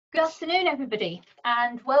Good afternoon, everybody,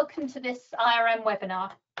 and welcome to this IRM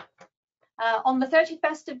webinar. On the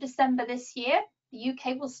 31st of December this year, the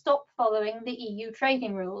UK will stop following the EU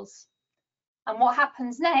trading rules. And what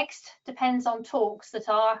happens next depends on talks that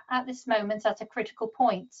are, at this moment, at a critical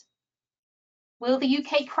point. Will the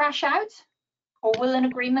UK crash out, or will an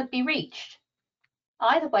agreement be reached?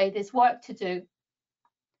 Either way, there's work to do.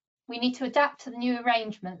 We need to adapt to the new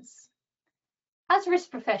arrangements. As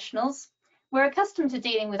risk professionals, we're accustomed to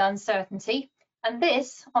dealing with uncertainty, and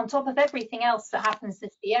this, on top of everything else that happens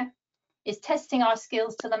this year, is testing our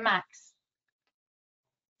skills to the max.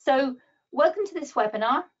 So, welcome to this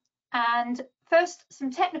webinar, and first,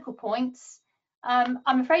 some technical points. I'm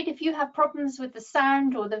afraid if you have problems with the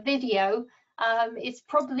sound or the video, it's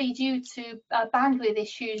probably due to bandwidth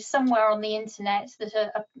issues somewhere on the internet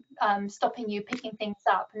that are stopping you picking things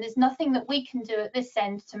up, and there's nothing that we can do at this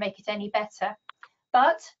end to make it any better.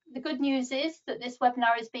 But the good news is that this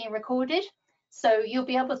webinar is being recorded, so you'll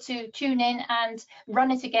be able to tune in and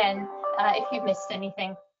run it again if you've missed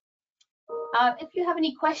anything. If you have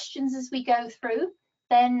any questions as we go through,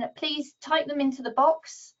 then please type them into the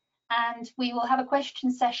box and we will have a question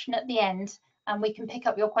session at the end and we can pick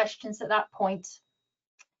up your questions at that point.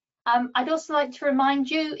 I'd also like to remind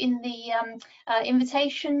you in the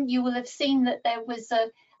invitation, you will have seen that there was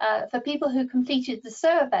for people who completed the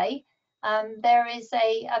survey, there is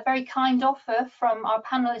a very kind offer from our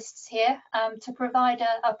panelists here to provide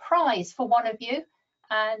a prize for one of you,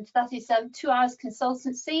 and that is 2 hours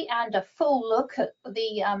consultancy and a full look at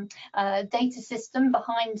the data system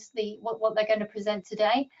behind what they're going to present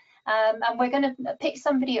today. And we're going to pick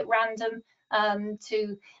somebody at random as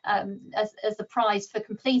the prize for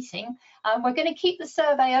completing. We're going to keep the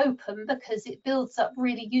survey open because it builds up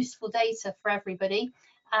really useful data for everybody.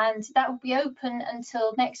 And that will be open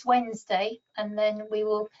until next Wednesday, and then we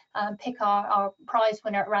will pick our prize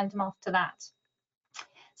winner at random after that.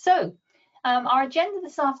 So, our agenda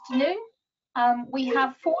this afternoon, we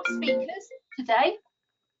have 4 speakers today.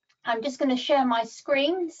 I'm just going to share my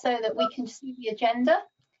screen so that we can see the agenda.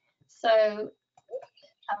 So,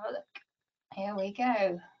 have a look. Here we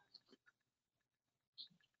go.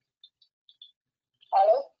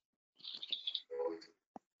 Hello.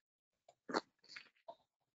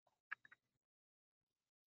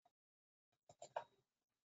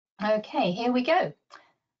 Okay, here we go.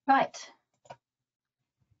 Right.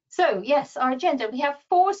 So yes, our agenda, we have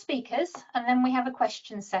 4 speakers and then we have a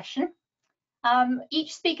question session.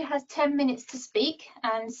 Each speaker has 10 minutes to speak,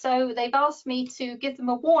 and so they've asked me to give them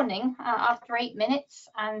a warning after 8 minutes,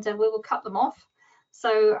 and we will cut them off.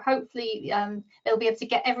 So hopefully they'll be able to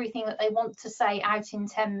get everything that they want to say out in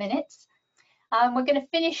 10 minutes. We're going to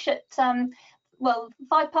finish at, well,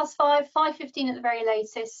 5:05, 5:15 at the very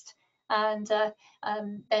latest, and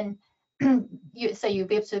then so you'll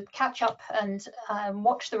be able to catch up and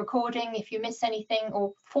watch the recording if you miss anything,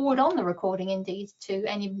 or forward on the recording indeed to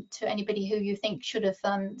anybody who you think should have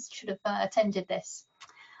attended this.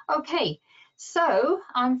 Okay, so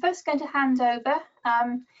I'm first going to hand over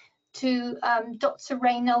to Dr.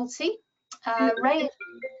 Ray Nolte. Ray is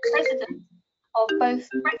president of both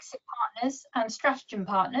Brexit Partners and Strategen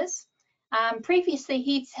Partners. Previously,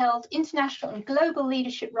 he's held international and global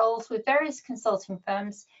leadership roles with various consulting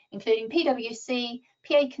firms, including PwC,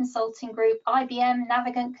 PA Consulting Group, IBM,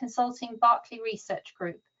 Navigant Consulting, Barclay Research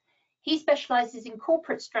Group. He specialises in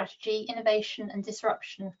corporate strategy, innovation and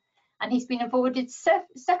disruption, and he's been awarded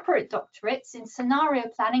separate doctorates in scenario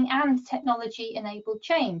planning and technology-enabled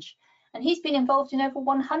change. And he's been involved in over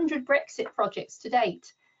 100 Brexit projects to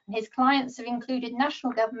date. And his clients have included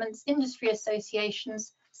national governments, industry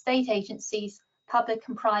associations, state agencies, public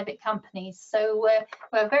and private companies. So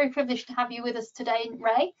we're very privileged to have you with us today,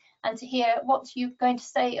 Ray, and to hear what you're going to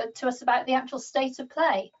say to us about the actual state of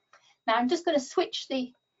play. Now, I'm just going to switch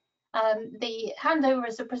the handover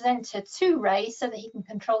as a presenter to Ray so that he can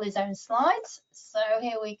control his own slides. So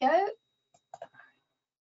here we go.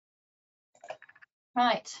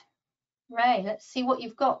 Right, Ray, let's see what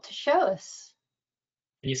you've got to show us.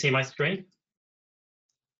 Can you see my screen?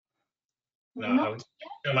 No, I'll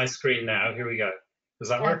show my screen now. Here we go. Does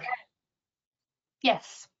that work? Okay.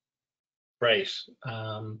 Yes. Great.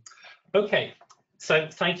 Okay. So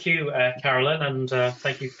thank you, Carolyn, and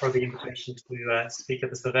thank you for the invitation to speak at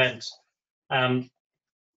this event.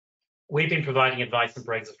 We've been providing advice on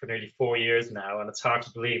Brexit for nearly 4 years now, and it's hard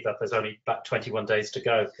to believe that there's only about 21 days to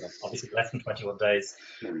go, obviously less than 21 days.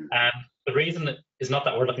 The reason is not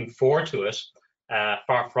that we're looking forward to it,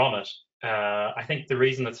 far from it. I think the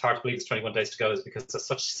reason it's hard to believe it's 21 days to go is because there's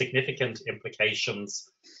such significant implications.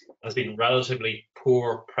 There's been relatively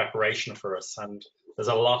poor preparation for us, and there's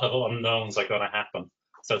a lot of unknowns that are going to happen.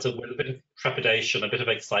 So it's with a bit of trepidation, a bit of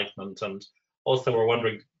excitement, and also we're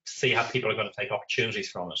wondering to see how people are going to take opportunities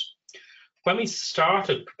from it. When we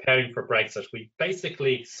started preparing for Brexit, we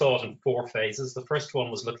basically saw it in 4 phases. The first one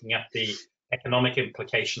was looking at the economic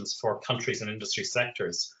implications for countries and industry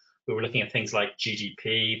sectors. We were looking at things like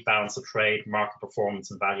GDP, balance of trade, market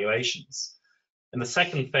performance, and valuations. In the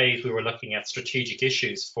second phase, we were looking at strategic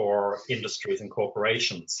issues for industries and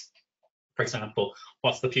corporations. For example,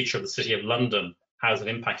 what's the future of the City of London? How is it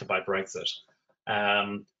impacted by Brexit?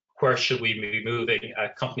 Where should we be moving a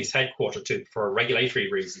company's headquarters to for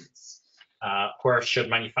regulatory reasons? Where should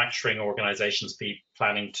manufacturing organizations be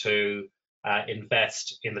planning to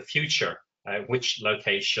invest in the future? Which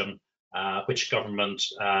location, which government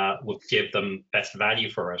would give them best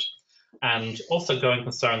value for it? And also going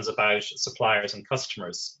concerns about suppliers and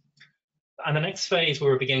customers. And the next phase, we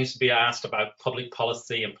were beginning to be asked about public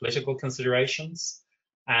policy and political considerations.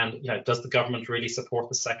 And does the government really support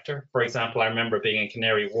the sector? For example, I remember being in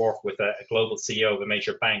Canary Wharf with a global CEO of a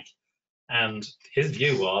major bank, and his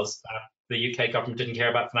view was that the UK government didn't care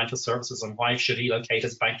about financial services, and why should he locate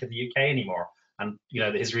his bank in the UK anymore? And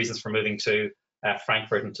his reasons for moving to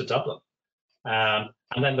Frankfurt and to Dublin.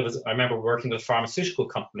 And then I remember working with a pharmaceutical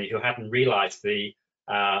company who hadn't realised the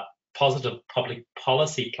positive public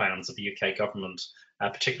policy plans of the UK government,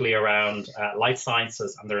 particularly around life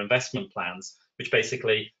sciences and their investment plans, which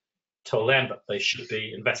basically told them that they should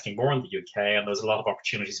be investing more in the UK, and there's a lot of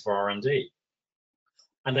opportunities for R&D.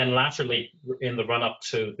 And then laterally, in the run-up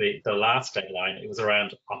to the last deadline, it was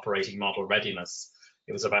around operating model readiness.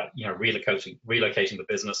 It was about relocating the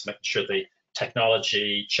business, making sure the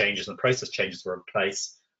technology changes and process changes were in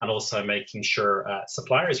place, and also making sure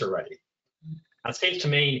suppliers are ready. And it seems to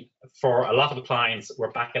me, for a lot of the clients,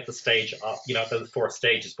 we're back at the stage of those 4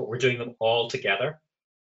 stages, but we're doing them all together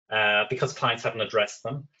because clients haven't addressed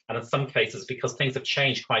them, and in some cases because things have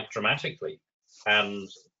changed quite dramatically. And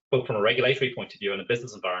both from a regulatory point of view and a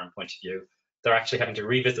business environment point of view, they're actually having to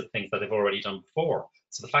revisit things that they've already done before.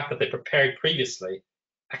 So the fact that they prepared previously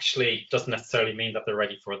actually doesn't necessarily mean that they're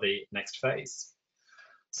ready for the next phase.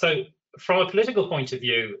 So from a political point of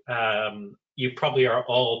view, you probably are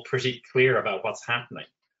all pretty clear about what's happening.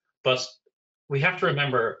 But we have to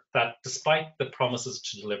remember that despite the promises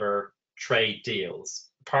to deliver trade deals,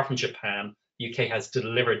 apart from Japan, the UK has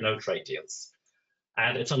delivered no trade deals.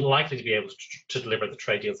 And it's unlikely to be able to deliver the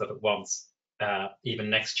trade deals that it wants, even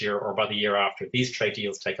next year or by the year after. These trade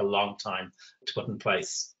deals take a long time to put in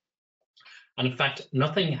place. And in fact,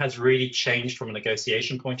 nothing has really changed from a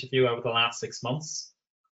negotiation point of view over the last 6 months.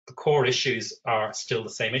 The core issues are still the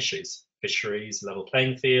same issues: fisheries, level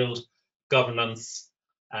playing field, governance,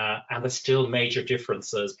 and there's still major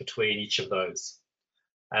differences between each of those.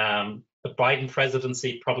 The Biden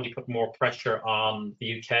presidency probably put more pressure on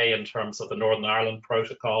the UK in terms of the Northern Ireland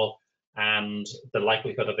Protocol and the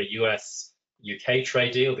likelihood of a US-UK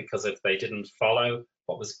trade deal, because if they didn't follow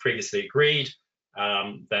what was previously agreed,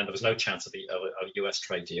 then there was no chance of a US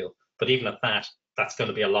trade deal. But even at that, that's going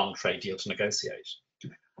to be a long trade deal to negotiate.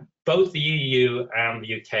 Both the EU and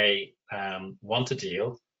the UK want a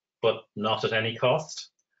deal, but not at any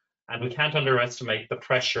cost. And we can't underestimate the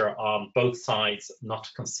pressure on both sides not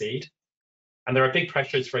to concede. And there are big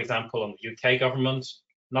pressures, for example, on the UK government,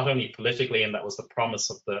 not only politically, and that was the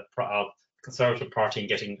promise of the Conservative Party in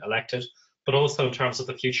getting elected, but also in terms of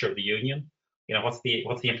the future of the Union. What's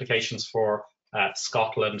the implications for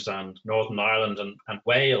Scotland and Northern Ireland and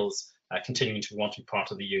Wales continuing to want to be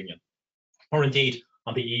part of the Union? Or indeed,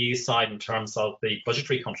 on the EU side, in terms of the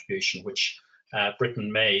budgetary contribution, which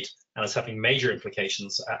Britain made, and is having major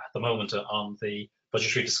implications at the moment on the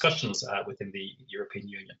budgetary discussions within the European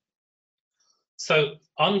Union. So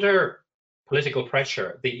under political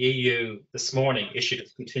pressure, the EU this morning issued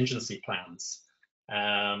its contingency plans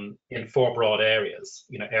in 4 broad areas: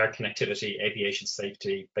 air connectivity, aviation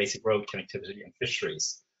safety, basic road connectivity, and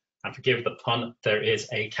fisheries. And forgive the pun, there is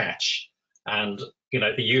a catch. And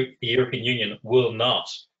the European Union will not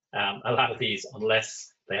allow these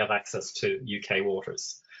unless they have access to UK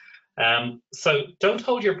waters. So don't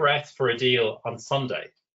hold your breath for a deal on Sunday.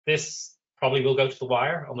 This probably will go to the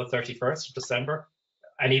wire on the 31st of December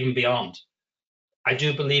and even beyond. I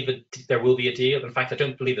do believe that there will be a deal. In fact, I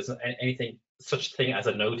don't believe there's anything such thing as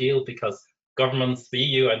a no deal, because governments, the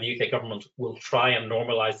EU and the UK government, will try and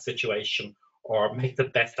normalise the situation or make the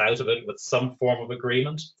best out of it with some form of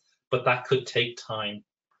agreement, but that could take time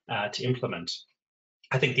to implement.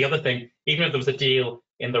 I think the other thing, even if there was a deal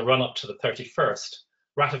in the run-up to the 31st,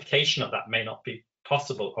 ratification of that may not be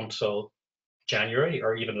possible until January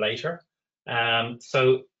or even later.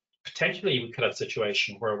 So potentially we could have a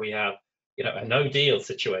situation where we have a no-deal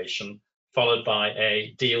situation followed by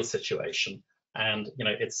a deal situation. And, you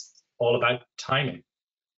know, it's all about timing.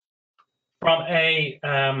 From a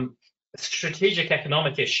strategic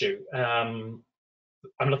economic issue, I'm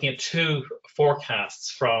looking at two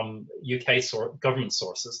forecasts from UK government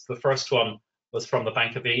sources. The first one was from the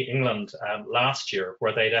Bank of England last year,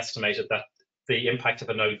 where they'd estimated that the impact of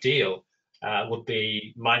a no deal would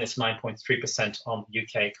be minus 9.3% on the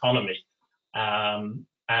UK economy.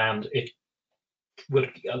 And it would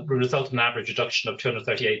result in an average reduction of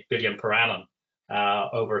 238 billion per annum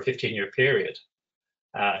over a 15-year period,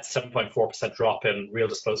 7.4% drop in real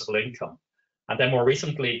disposable income. And then more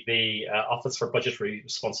recently, the Office for Budgetary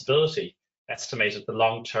Responsibility estimated the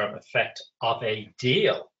long-term effect of a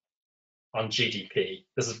deal on GDP,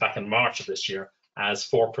 this is back in March of this year, as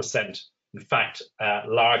 4%, in fact,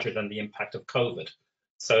 larger than the impact of COVID.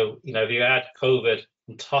 So, you know, if you add COVID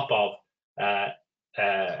on top of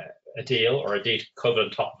a deal, or indeed COVID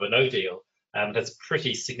on top of a no deal, there's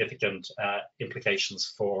pretty significant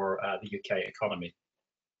implications for the UK economy.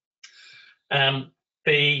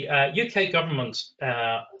 The UK government's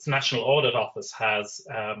National Audit Office has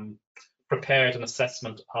prepared an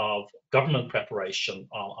assessment of government preparation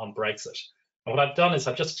on Brexit. And what I've done is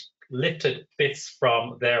I've just lifted bits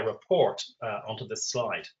from their report onto this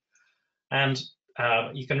slide. And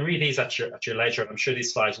you can read these at your leisure, and I'm sure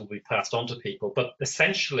these slides will be passed on to people. But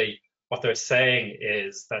essentially, what they're saying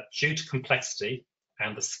is that due to complexity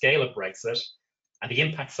and the scale of Brexit and the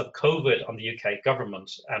impacts of COVID on the UK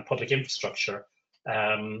government and public infrastructure,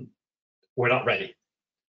 we're not ready.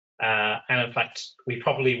 And in fact, we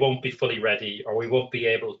probably won't be fully ready, or we won't be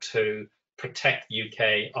able to protect the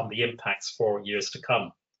UK on the impacts for years to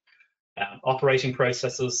come. Operating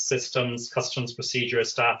processes, systems, customs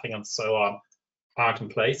procedures, staffing, and so on aren't in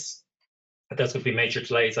place. There's going to be major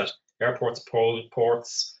delays at airports,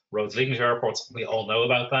 ports, roads leading to airports. We all know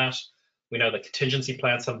about that. We know that contingency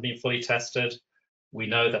plans haven't been fully tested. We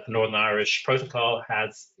know that the Northern Irish Protocol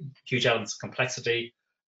has huge elements of complexity,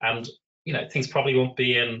 and you know, things probably won't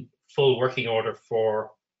be in full working order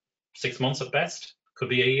for 6 months at best. Could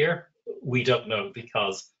be a year. We don't know,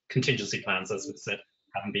 because contingency plans, as we said,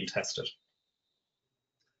 haven't been tested.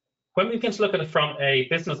 When we begin to look at it from a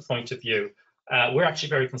business point of view, we're actually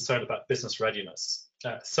very concerned about business readiness.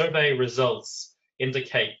 Survey results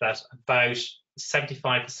indicate that about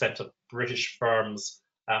 75% of British firms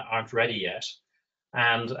aren't ready yet.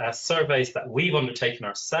 And surveys that we've undertaken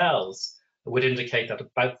ourselves would indicate that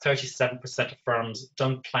about 37% of firms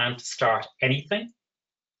don't plan to start anything.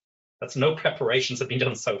 That's no preparations have been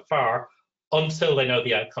done so far until they know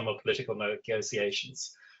the outcome of political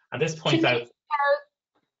negotiations. And this points out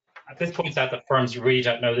that firms really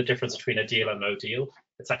don't know the difference between a deal and no deal.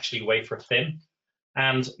 It's actually wafer thin.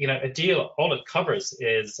 And you know, a deal, all it covers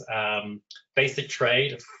is basic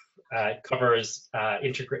trade. Covers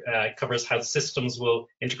how systems will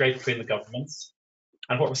integrate between the governments.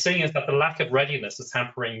 And what we're seeing is that the lack of readiness is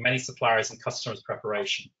hampering many suppliers and customers'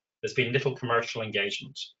 preparation. There's been little commercial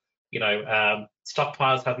engagement. You know,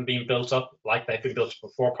 stockpiles haven't been built up like they've been built up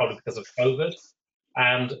before, probably because of COVID.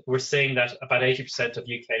 And we're seeing that about 80% of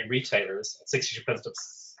UK retailers, 60% of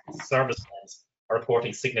service firms are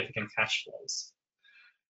reporting significant cash flows.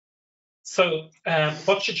 So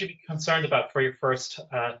what should you be concerned about for your first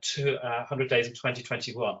 100 days in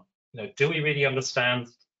 2021? You know, do we really understand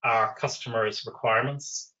our customers'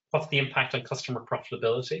 requirements? What's the impact on customer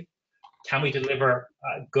profitability? Can we deliver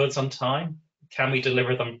goods on time? Can we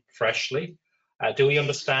deliver them freshly? Do we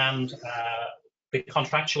understand the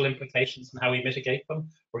contractual implications and how we mitigate them?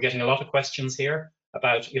 We're getting a lot of questions here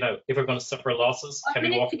about, you know, if we're going to suffer losses, can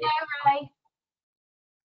we walk away?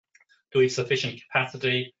 Do we have sufficient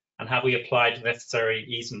capacity? And have we applied the necessary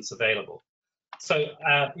easements available? So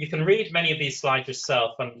you can read many of these slides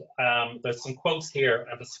yourself, and there's some quotes here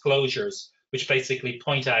and disclosures which basically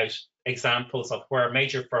point out examples of where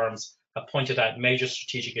major firms have pointed out major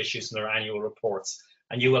strategic issues in their annual reports,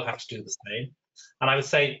 and you will have to do the same. And I would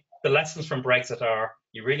say the lessons from Brexit are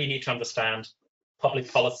you really need to understand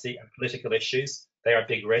public policy and political issues. They are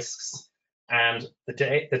big risks. And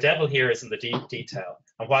the devil here is in the detail.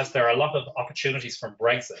 And whilst there are a lot of opportunities from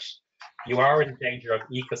Brexit, you are in danger of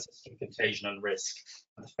ecosystem contagion and risk.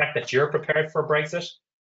 And the fact that you're prepared for Brexit,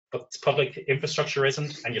 but public infrastructure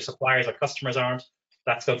isn't, and your suppliers or customers aren't,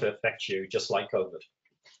 that's going to affect you just like COVID.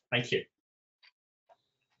 Thank you.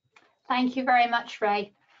 Thank you very much,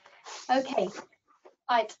 Ray. Okay,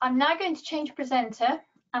 right, I'm now going to change presenter,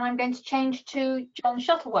 and I'm going to change to John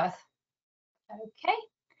Shuttleworth. Okay.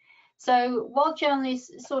 So while John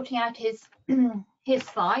is sorting out his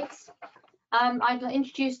slides, I'd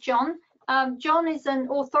introduce John. John is an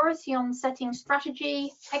authority on setting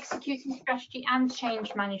strategy, executing strategy and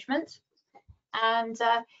change management. And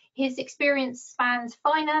his experience spans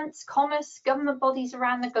finance, commerce, government bodies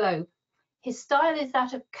around the globe. His style is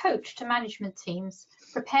that of coach to management teams,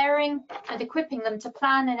 preparing and equipping them to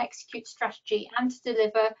plan and execute strategy and to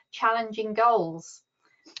deliver challenging goals.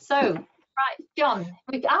 So, right, John,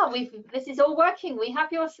 this is all working. We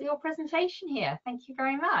have your presentation here. Thank you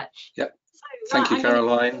very much. Yep. So, Thank you,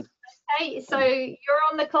 Caroline. Okay, so you're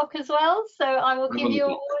on the clock as well. So I will give you a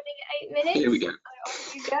warning at 8 minutes. Here we go. So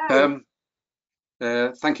off you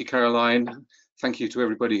go. Thank you, Caroline. Thank you to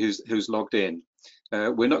everybody who's logged in.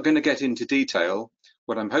 We're not going to get into detail.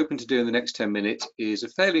 What I'm hoping to do in the next 10 minutes is a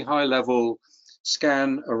fairly high-level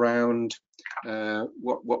scan around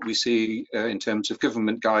what we see in terms of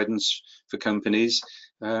government guidance for companies,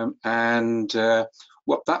 and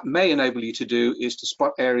what that may enable you to do is to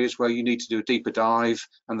spot areas where you need to do a deeper dive,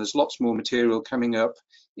 and there's lots more material coming up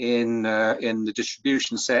in the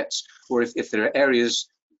distribution sets, or if there are areas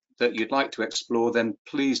that you'd like to explore, then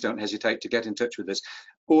please don't hesitate to get in touch with us.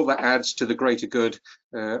 All that adds to the greater good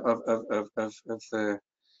of the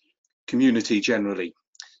community generally.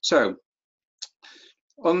 So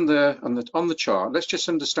on the chart, let's just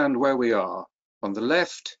understand where we are. On the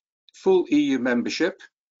left, full EU membership,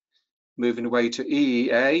 moving away to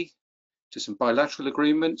EEA, to some bilateral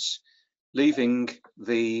agreements, leaving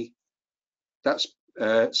that's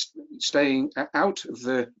staying out of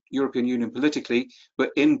the European Union politically,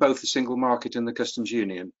 but in both the single market and the customs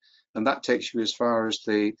union. And that takes you as far as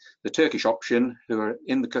the Turkish option, who are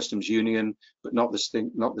in the customs union, but not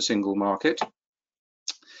the single market.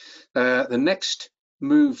 The next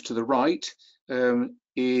move to the right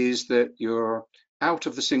is that you're out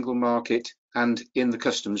of the single market and in the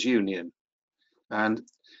customs union. And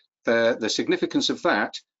the significance of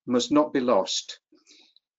that must not be lost.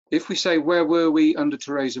 If we say, where were we under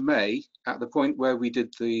Theresa May at the point where we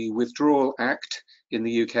did the Withdrawal Act in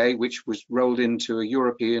the UK, which was rolled into a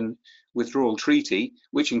European withdrawal treaty,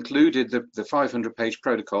 which included the 500-page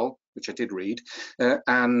protocol, which I did read,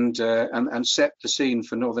 and set the scene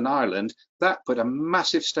for Northern Ireland, that put a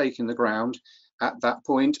massive stake in the ground at that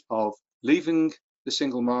point of leaving the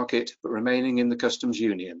single market but remaining in the customs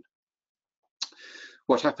union.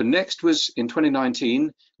 What happened next was in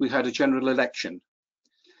 2019, we had a general election.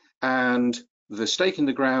 And the stake in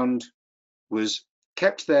the ground was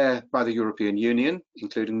kept there by the European Union,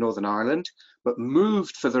 including Northern Ireland, but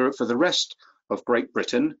moved for the rest of Great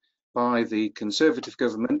Britain by the Conservative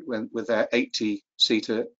government with their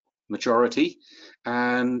 80-seater majority.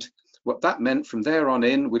 And what that meant from there on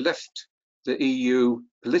in, we left the EU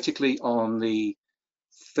politically on the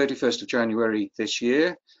 31st of January this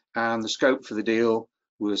year, and the scope for the deal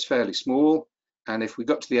was fairly small. And if we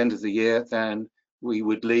got to the end of the year, then we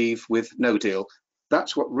would leave with no deal.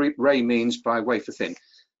 That's what Ray means by wafer thin.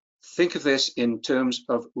 Think of this in terms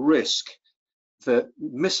of risk. The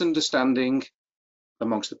misunderstanding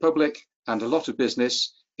amongst the public and a lot of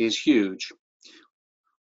business is huge.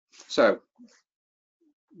 So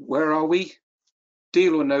where are we?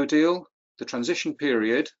 Deal or no deal? The transition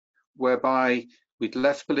period whereby we'd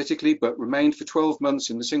left politically but remained for 12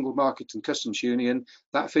 months in the single market and customs union,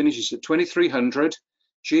 that finishes at 2300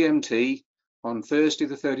 GMT on Thursday,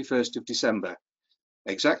 the 31st of December.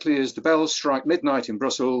 Exactly as the bells strike midnight in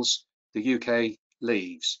Brussels, the UK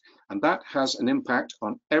leaves. And that has an impact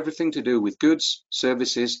on everything to do with goods,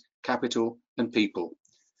 services, capital, and people.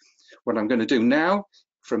 What I'm going to do now,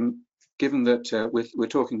 given that we're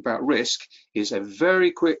talking about risk, is a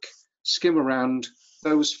very quick skim around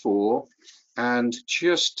those four and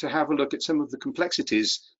just to have a look at some of the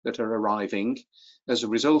complexities that are arriving as a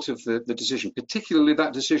result of the decision, particularly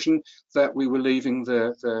that decision that we were leaving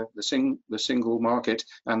the single market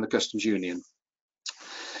and the customs union.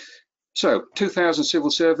 So 2,000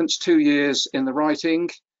 civil servants, 2 years in the writing.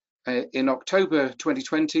 In October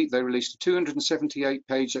 2020, they released a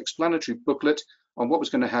 278-page explanatory booklet on what was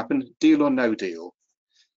going to happen, deal or no deal.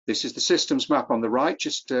 This is the systems map on the right,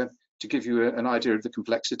 just to give you an idea of the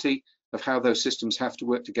complexity of how those systems have to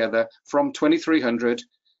work together from 2300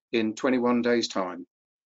 in 21 days' time.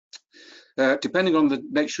 Depending on the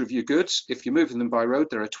nature of your goods, if you're moving them by road,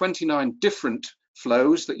 there are 29 different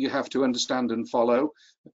flows that you have to understand and follow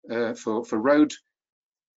for road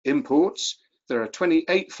imports. There are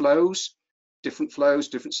 28 flows,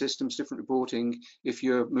 different systems, different reporting if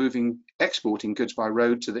you're exporting goods by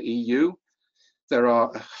road to the EU. There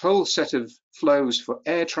are a whole set of flows for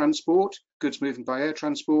air transport, goods moving by air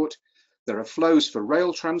transport. There are flows for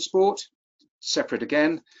rail transport, separate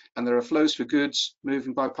again, and there are flows for goods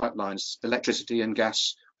moving by pipelines, electricity and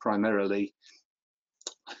gas primarily.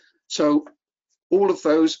 So all of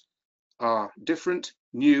those are different,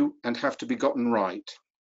 new, and have to be gotten right.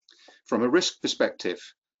 From a risk perspective,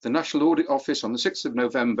 the National Audit Office on the 6th of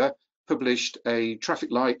November published a traffic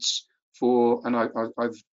lights for, and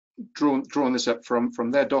I've drawn this up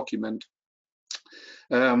from their document.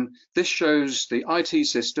 This shows the IT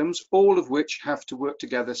systems, all of which have to work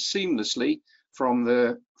together seamlessly from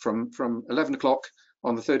 11 o'clock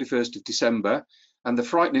on the 31st of December. And the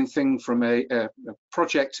frightening thing from a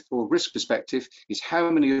project or risk perspective is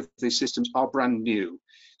how many of these systems are brand new.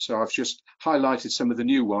 So I've just highlighted some of the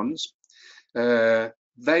new ones.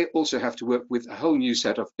 They also have to work with a whole new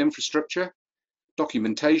set of infrastructure,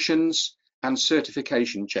 documentations, and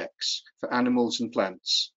certification checks for animals and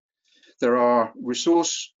plants. There are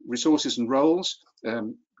resources and roles.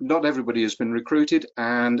 Not everybody has been recruited,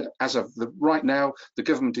 and as of right now, the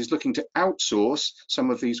government is looking to outsource some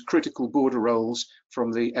of these critical border roles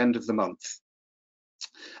from the end of the month.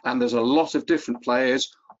 And there's a lot of different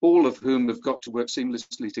players, all of whom have got to work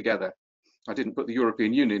seamlessly together. I didn't put the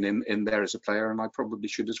European Union in there as a player, and I probably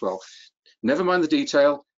should as well. Never mind the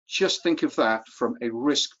detail, just think of that from a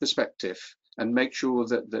risk perspective and make sure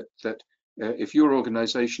that if your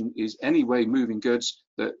organization is anyway moving goods,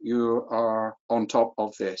 that you are on top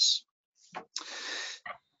of this.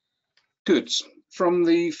 Goods. From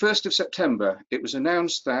the 1st of September, it was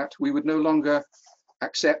announced that we would no longer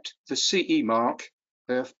accept the CE mark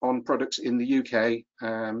on products in the UK.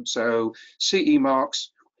 So CE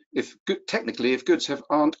marks, technically, if goods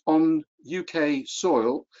aren't on UK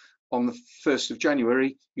soil on the 1st of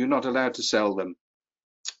January, you're not allowed to sell them,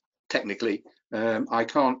 technically. I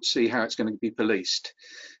can't see how it's going to be policed.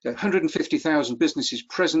 150,000 businesses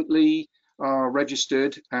presently are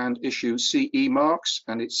registered and issue CE marks,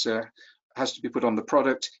 and it's has to be put on the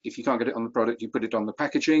product. If you can't get it on the product, you put it on the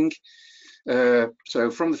packaging. So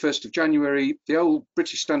from the 1st of January, the old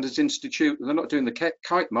British Standards Institute, they're not doing the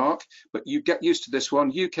kite mark, but you get used to this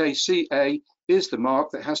one. UKCA is the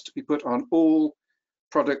mark that has to be put on all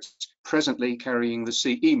products presently carrying the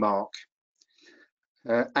CE mark.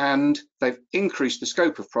 And they've increased the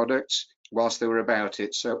scope of products whilst they were about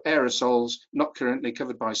it. So aerosols not currently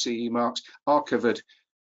covered by CE marks are covered,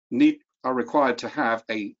 are required to have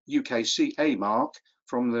a UKCA mark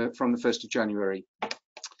from the 1st of January.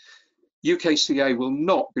 UKCA will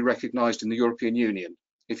not be recognised in the European Union.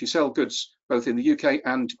 If you sell goods both in the UK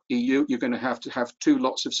and EU, you're going to have two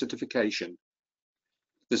lots of certification.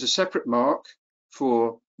 There's a separate mark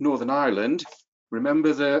for Northern Ireland.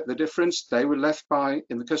 Remember the difference? They were left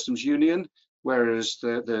in the customs union, whereas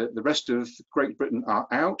the rest of Great Britain are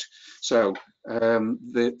out. So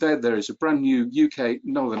there is a brand new UK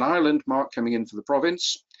Northern Ireland mark coming in for the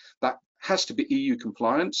province. That has to be EU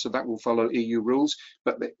compliant, so that will follow EU rules,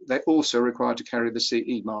 but they're also required to carry the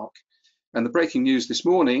CE mark. And the breaking news this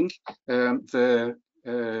morning, the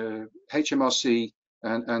HMRC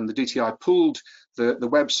and the DTI pulled the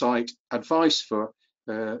website advice for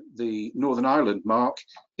the Northern Ireland mark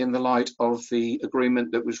in the light of the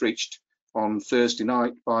agreement that was reached on Thursday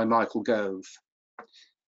night by Michael Gove.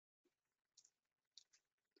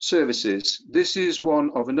 Services. This is one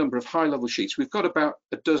of a number of high-level sheets. We've got about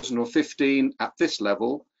a dozen or 15 at this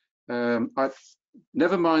level.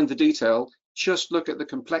 Never mind the detail, just look at the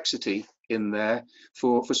complexity in there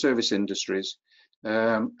for service industries.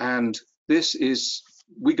 And this is,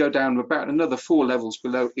 we go down about another 4 levels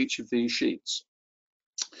below each of these sheets.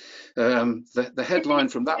 The headline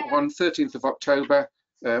from that one, 13th of October,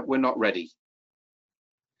 we're not ready.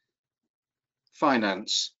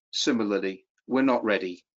 Finance, similarly, we're not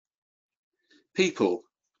ready. People,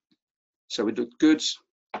 so we do goods,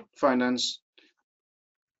 finance,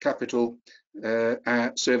 capital,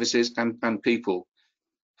 services, and people.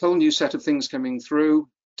 Whole new set of things coming through,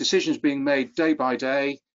 decisions being made day by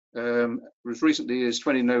day. As recently as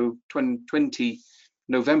November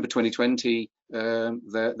 2020,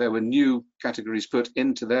 there were new categories put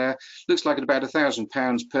into there. Looks like at about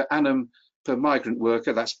 £1,000 per annum per migrant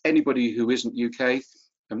worker. That's anybody who isn't UK,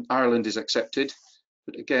 and Ireland is accepted.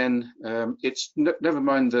 But again, it's never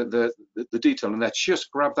mind the detail, and let's just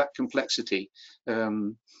grab that complexity.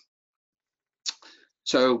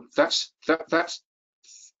 So that's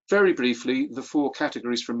very briefly the 4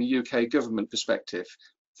 categories from a UK government perspective.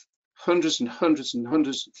 Hundreds and hundreds and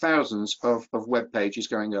hundreds, thousands of web pages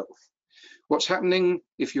going up. What's happening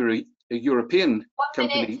if you're a European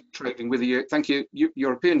company trading with the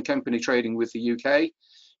European company trading with the UK?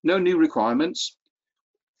 No new requirements.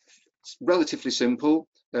 It's relatively simple.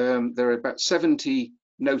 There are about 70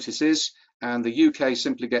 notices, and the UK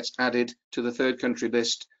simply gets added to the 3rd country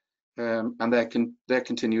list, and they're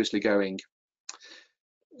continuously going.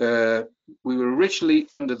 We were originally,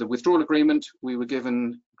 under the withdrawal agreement, we were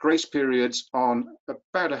given grace periods on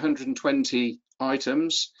about 120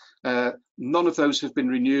 items. None of those have been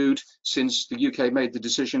renewed since the UK made the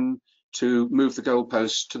decision to move the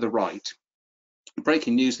goalposts to the right.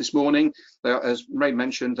 Breaking news this morning, as Ray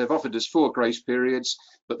mentioned, they've offered us 4 grace periods,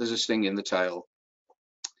 but there's a sting in the tail.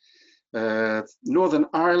 Northern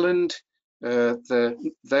Ireland,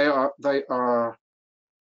 they are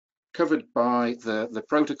covered by the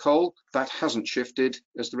protocol. That hasn't shifted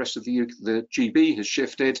as the rest of the GB has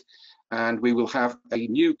shifted, and we will have a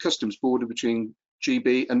new customs border between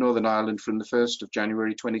GB and Northern Ireland from the 1st of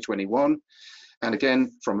January 2021. And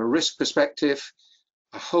again, from a risk perspective,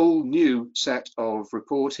 a whole new set of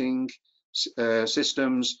reporting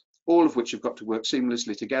systems, all of which have got to work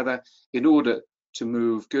seamlessly together in order to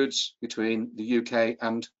move goods between the UK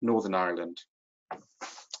and Northern Ireland.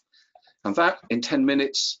 And that, in 10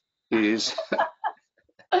 minutes, is...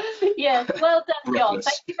 Yes, well done, John. breathless.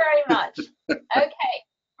 Thank you very much. Okay,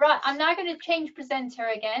 right, I'm now going to change presenter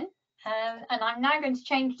again. And I'm now going to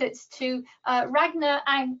change this to Ragnar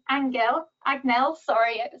Agnell.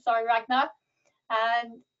 Sorry, Ragnar.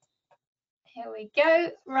 And here we go.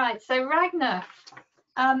 Right, so Ragnar.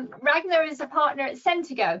 Ragnar is a partner at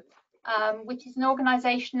Centigo, which is an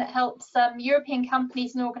organisation that helps European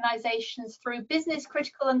companies and organisations through business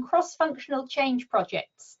critical and cross-functional change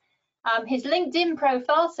projects. His LinkedIn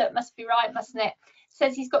profile, so it must be right, mustn't it,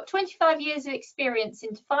 says he's got 25 years of experience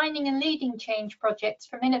in defining and leading change projects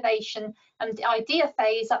from innovation and the idea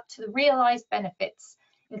phase up to the realised benefits,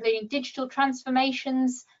 including digital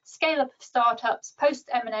transformations, scale-up of startups,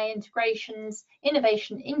 post-M&A integrations,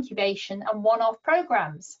 innovation incubation, and one-off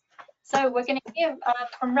programmes. So we're going to hear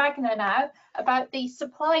from Ragnar now about the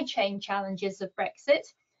supply chain challenges of Brexit.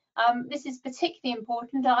 This is particularly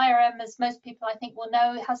important. IRM, as most people I think will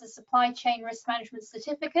know, has a supply chain risk management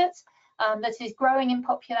certificate that is growing in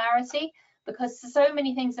popularity because so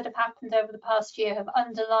many things that have happened over the past year have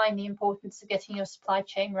underlined the importance of getting your supply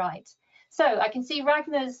chain right. So I can see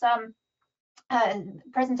Ragnar's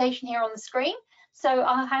presentation here on the screen. So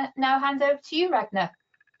I'll now hand over to you, Ragnar.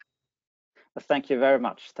 Thank you very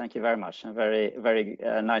much. Thank you very much. And very, very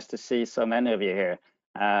nice to see so many of you here.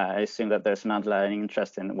 I assume that there's an underlying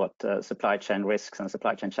interest in what supply chain risks and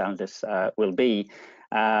supply chain challenges will be.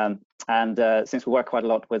 Since we work quite a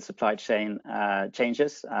lot with supply chain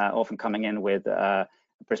changes, often coming in with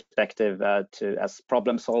perspective as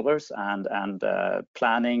problem solvers and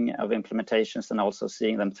planning of implementations and also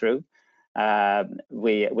seeing them through.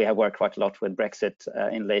 We have worked quite a lot with Brexit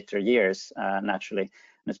in later years, naturally.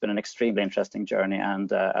 And it's been an extremely interesting journey,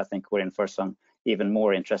 and I think we're in for some even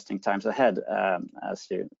more interesting times ahead, as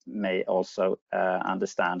you may also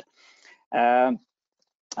understand.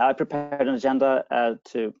 I prepared an agenda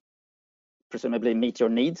to presumably meet your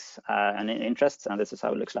needs and interests, and this is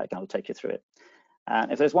how it looks like, and I'll take you through it.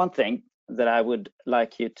 If there's one thing that I would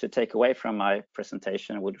like you to take away from my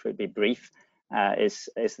presentation, which would be brief, is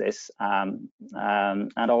this, and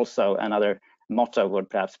also another motto would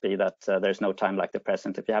perhaps be that there's no time like the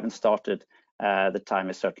present. If you haven't started, the time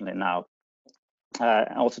is certainly now.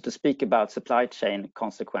 Also to speak about supply chain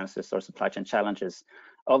consequences or supply chain challenges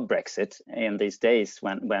of Brexit in these days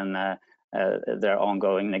when there are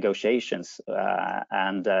ongoing negotiations.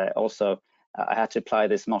 Also I had to apply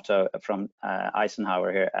this motto from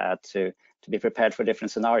Eisenhower here to be prepared for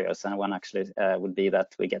different scenarios, and one actually would be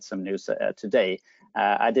that we get some news today.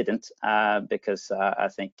 I didn't because I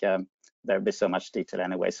think there'll be so much detail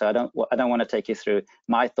anyway. So I don't want to take you through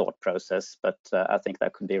my thought process, but I think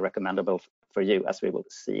that could be recommendable for you, as we will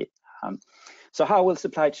see. So how will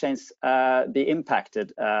supply chains be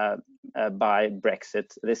impacted by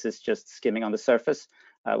Brexit? This is just skimming on the surface.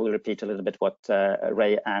 We'll repeat a little bit what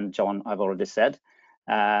Ray and John have already said.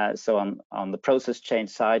 So on the process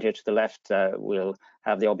change side here to the left, we'll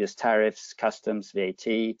have the obvious tariffs, customs,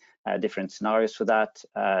 VAT, different scenarios for that,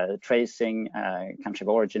 tracing, country of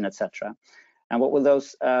origin, etc. And what will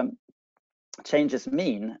those changes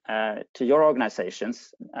mean to your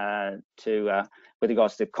organizations with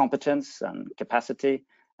regards to competence and capacity,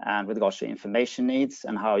 and with regards to information needs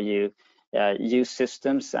and how you use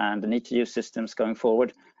systems and need to use systems going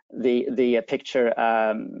forward? The picture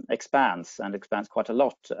expands quite a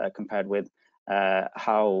lot compared with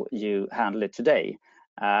how you handle it today.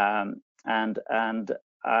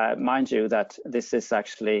 Mind you that this is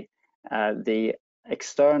actually the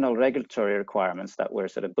external regulatory requirements that we're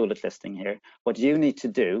sort of bullet listing here. What you need to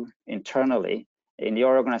do internally in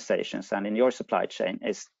your organizations and in your supply chain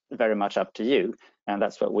is very much up to you, and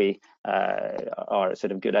that's what we are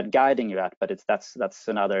sort of good at guiding you at. But that's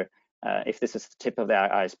another if this is the tip of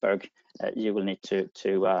the iceberg, you will need to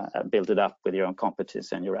build it up with your own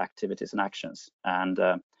competence and your activities and actions. And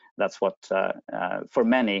that's what, for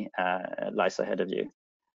many, lies ahead of you.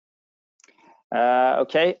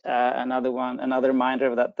 Okay, another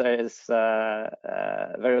reminder that there is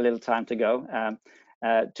very little time to go.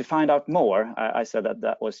 To find out more, I said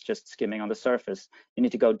that was just skimming on the surface. You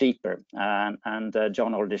need to go deeper, and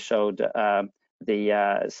John already showed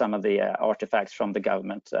some of the artifacts from the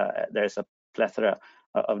government. There's a plethora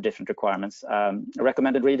of different requirements.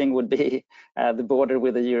 Recommended reading would be the border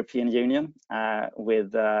with the European Union,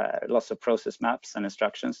 with lots of process maps and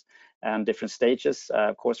instructions and different stages,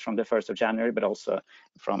 of course, from the 1st of January, but also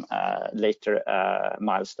from later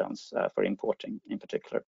milestones for importing in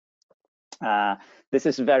particular. This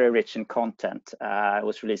is very rich in content. It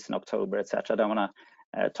was released in October, etc. I don't want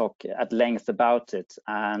to talk at length about it,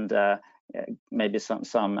 and maybe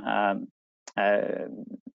some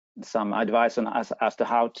advice on as to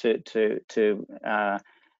how to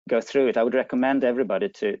go through it. I would recommend everybody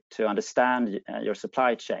to understand your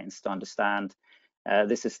supply chains, to understand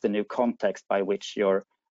this is the new context by which your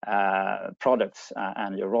products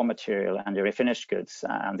and your raw material and your finished goods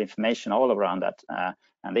and the information all around that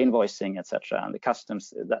and the invoicing, etc., and the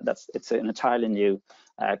customs, it's an entirely new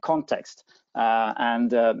context.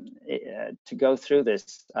 To go through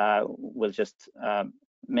this will just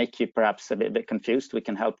make you perhaps a little bit confused. We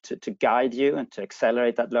can help to guide you and to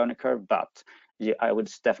accelerate that learning curve, but I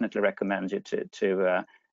would definitely recommend you to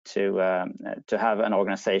have an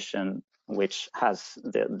organization which has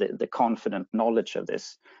the confident knowledge of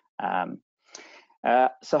this.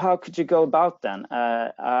 So how could you go about then?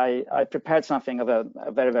 I prepared something of a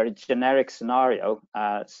very, very generic scenario,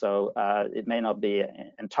 so it may not be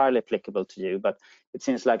entirely applicable to you, but it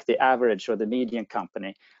seems like the average or the median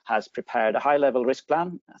company has prepared a high-level risk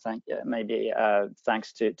plan. I think maybe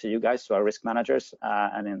thanks to you guys, to our risk managers,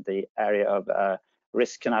 and in the area of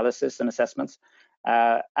risk analysis and assessments,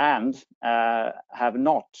 and have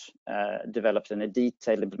not developed any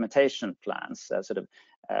detailed implementation plans, sort of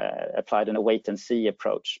applied in a wait-and-see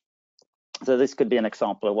approach. So this could be an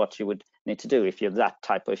example of what you would need to do if you're that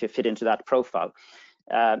type, or if you fit into that profile.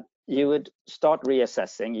 You would start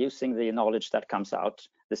reassessing using the knowledge that comes out,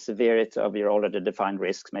 the severity of your already defined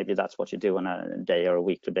risks. Maybe that's what you do on a day or a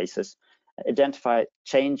weekly basis. Identify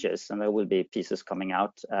changes, and there will be pieces coming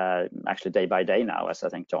out actually day by day now, as I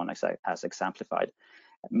think John has exemplified.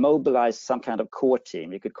 Mobilize some kind of core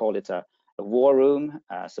team. You could call it a war room,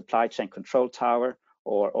 a supply chain control tower,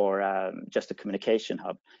 or just a communication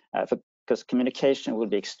hub, because communication will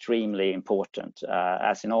be extremely important,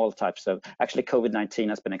 as in all types of, actually COVID-19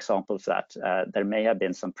 has been examples that there may have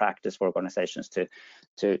been some practice for organizations to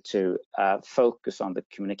focus on the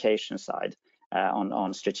communication side,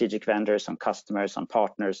 on strategic vendors, on customers, on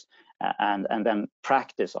partners, and then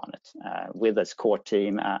practice on it with this core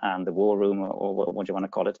team and the war room, or what you want to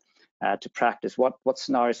call it, to practice what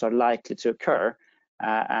scenarios are likely to occur,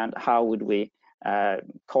 and how would we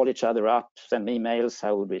call each other up, send emails,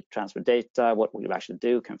 how would we transfer data, what would we actually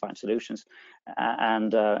do, can find solutions,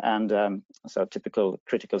 and so typical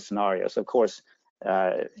critical scenarios, of course,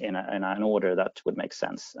 in an order that would make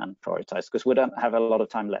sense and prioritize, because we don't have a lot of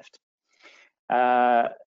time left.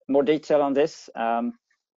 More detail on this.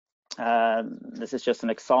 This is just an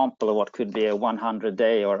example of what could be a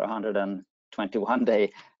 100-day or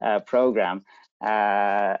 121-day program,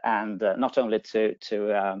 and not only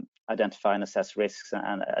to identify and assess risks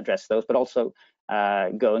and address those, but also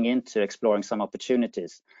going into exploring some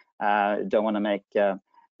opportunities. Don't want to make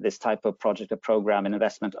this type of project, a program, an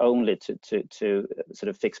investment only to sort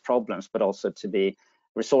of fix problems, but also to be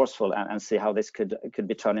resourceful and see how this could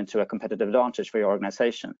be turned into a competitive advantage for your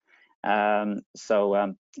organization.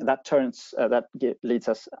 So that leads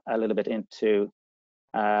us a little bit into,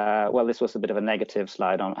 well, this was a bit of a negative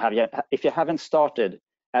slide on, if you haven't started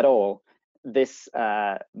at all, this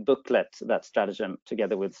booklet that Stratagem,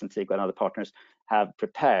 together with Centigo and other partners, have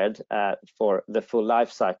prepared for the full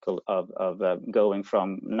life cycle of going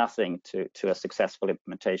from nothing to a successful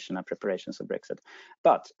implementation and preparations of Brexit.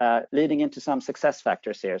 But leading into some success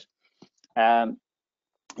factors here,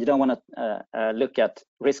 you don't want to look at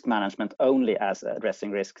risk management only as addressing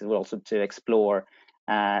risks, but also to explore,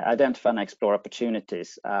 identify and explore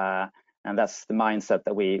opportunities. And that's the mindset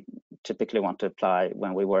that we typically want to apply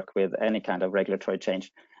when we work with any kind of regulatory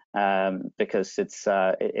change, because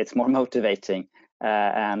it's more motivating,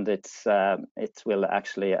 and it will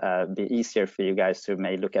actually be easier for you guys who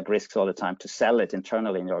may look at risks all the time to sell it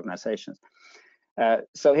internally in your organizations.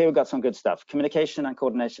 So here we've got some good stuff: communication and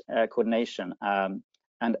coordination,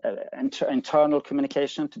 and internal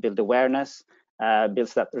communication to build awareness,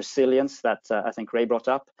 builds that resilience that I think Ray brought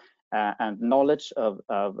up, and knowledge of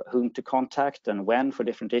whom to contact and when for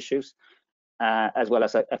different issues, as well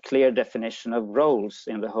as a clear definition of roles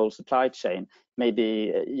in the whole supply chain.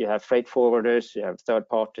 Maybe you have freight forwarders, you have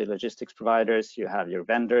third-party logistics providers, you have your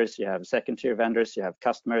vendors, you have second-tier vendors, you have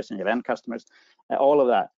customers, and you have end customers, all of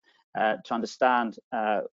that. To understand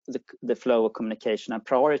the flow of communication and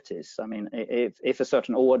priorities. I mean, if a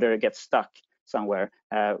certain order gets stuck somewhere,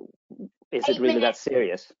 is it really that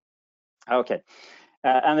serious? Okay,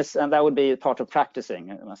 and that would be part of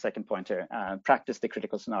practicing. My second point here: practice the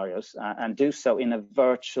critical scenarios and do so in a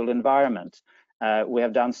virtual environment. We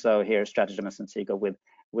have done so here at Stratagem and Centigo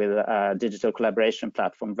with a digital collaboration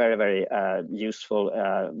platform, very useful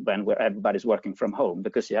when everybody's working from home,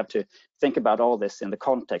 because you have to think about all this in the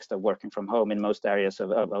context of working from home in most areas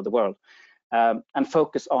of the world, and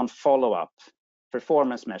focus on follow-up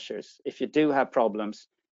performance measures. If you do have problems,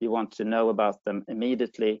 you want to know about them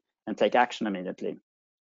immediately and take action immediately.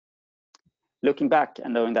 Looking back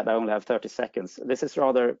and knowing that I only have 30 seconds, this is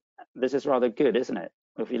rather good, isn't it?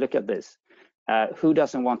 If you look at this, who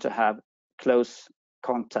doesn't want to have close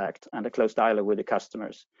contact and a close dialogue with the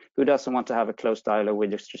customers? Who doesn't want to have a close dialogue with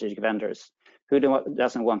your strategic vendors? Who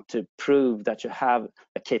doesn't want to prove that you have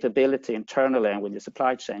a capability internally and with your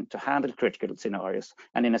supply chain to handle critical scenarios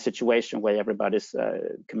and in a situation where everybody's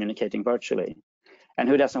communicating virtually? And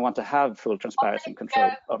who doesn't want to have full transparency and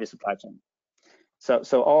control of your supply chain?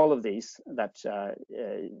 So all of these that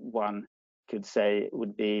one could say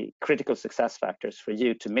would be critical success factors for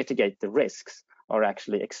you to mitigate the risks are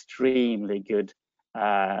actually extremely good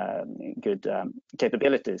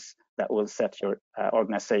capabilities that will set your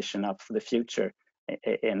organization up for the future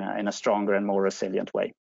in a stronger and more resilient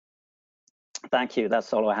way. Thank you.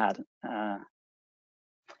 That's all I had.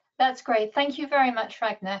 That's great. Thank you very much,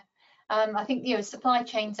 Ragnar. I think supply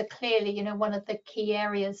chains are clearly one of the key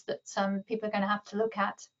areas that people are going to have to look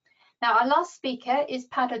at. Now, our last speaker is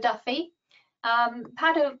Padder Duffy.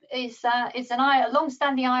 Padder is a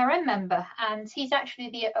long-standing IRM member, and he's actually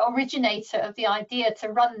the originator of the idea to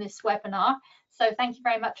run this webinar. So thank you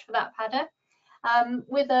very much for that, Padder.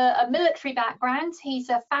 With a military background, he's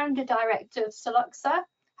a founder director of Soluxa.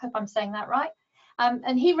 Hope I'm saying that right.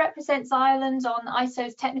 And he represents Ireland on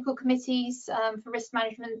ISO's technical committees for risk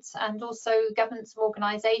management and also governance of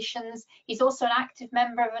organisations. He's also an active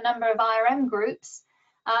member of a number of IRM groups.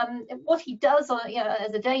 What he does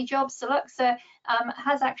as a day job, Soluxa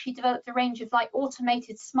has actually developed a range of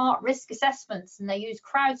automated smart risk assessments, and they use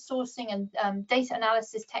crowdsourcing and data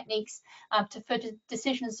analysis techniques for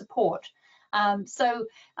decision support. So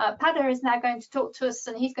Padder is now going to talk to us,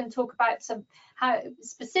 and he's going to talk about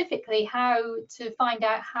specifically how to find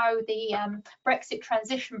out how the Brexit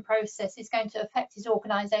transition process is going to affect his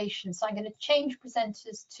organisation. So I'm going to change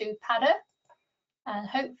presenters to Padder, and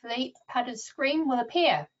hopefully Padder's screen will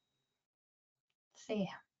appear. Let's see.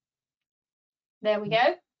 There we go.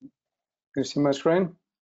 Can you see my screen?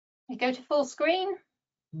 We go to full screen.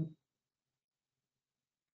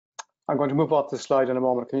 I'm going to move off this slide in a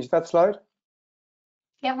moment. Can you see that slide?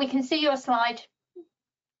 Yeah, we can see your slide.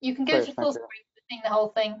 You can go to full screen to see the whole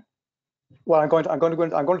thing. Well, I'm going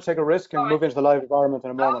to take a risk and move into the live environment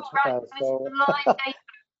in a moment.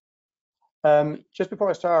 Just before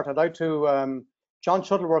I start, I'd like to John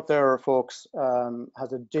Shuttleworth there, folks,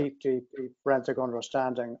 has a deep forensic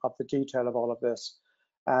understanding of the detail of all of this.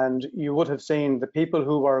 And you would have seen the people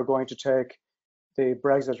who are going to take the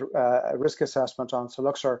Brexit risk assessment on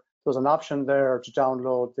Soluxa. There's an option there to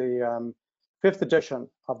download the 5th edition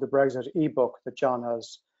of the Brexit ebook that John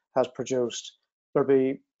has produced.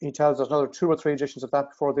 He tells us another 2 or 3 editions of that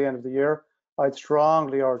before the end of the year. I'd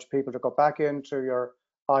strongly urge people to go back into your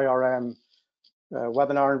IRM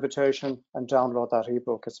webinar invitation and download that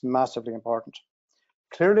ebook. It's massively important.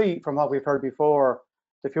 Clearly, from what we've heard before,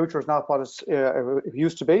 the future is not what it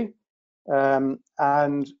used to be.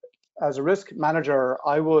 And as a risk manager,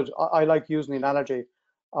 I like using the analogy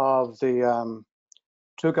of the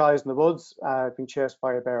 2 guys in the woods being chased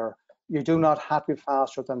by a bear. You do not have to be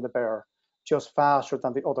faster than the bear, just faster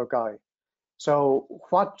than the other guy. So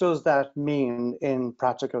what does that mean in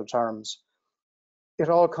practical terms? It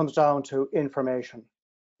all comes down to information,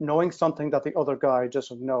 knowing something that the other guy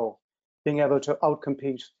doesn't know, being able to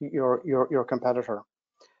outcompete your competitor.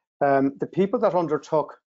 The people that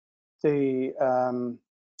undertook the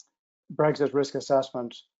Brexit risk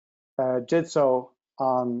assessment did so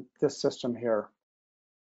on this system here.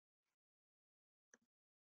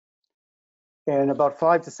 In about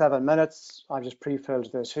 5 to 7 minutes, I just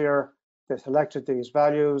pre-filled this here. They selected these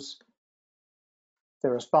values. They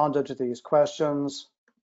responded to these questions.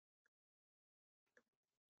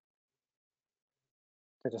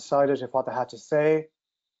 They decided if what they had to say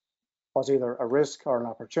was either a risk or an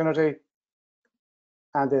opportunity,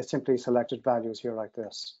 and they simply selected values here like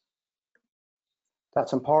this.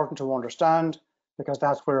 That's important to understand because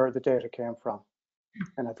that's where the data came from.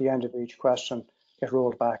 And at the end of each question, it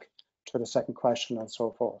rolled back to the second question and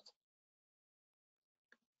so forth.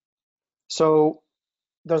 So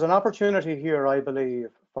there's an opportunity here, I believe,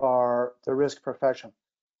 for the risk profession.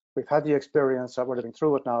 We've had the experience that we're living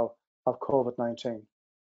through it now of COVID-19.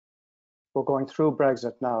 We're going through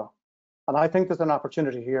Brexit now. And I think there's an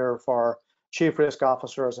opportunity here for chief risk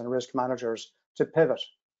officers and risk managers to pivot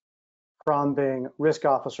from being risk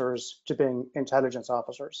officers to being intelligence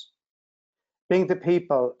officers, being the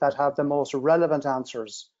people that have the most relevant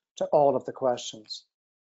answers to all of the questions.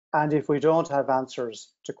 And if we don't have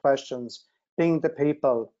answers to questions, being the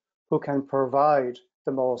people who can provide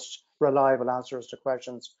the most reliable answers to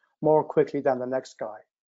questions more quickly than the next guy.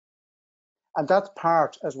 And that's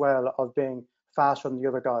part as well of being faster than the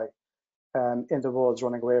other guy in the woods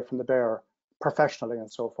running away from the bear professionally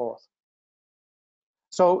and so forth.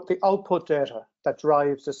 So the output data that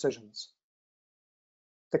drives decisions,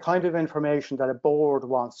 the kind of information that a board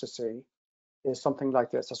wants to see is something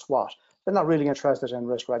like this, a SWOT. They're not really interested in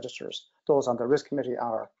risk registers. Those on the risk committee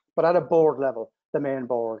are. But at a board level, the main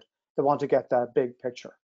board, they want to get that big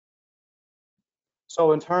picture.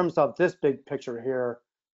 So in terms of this big picture here,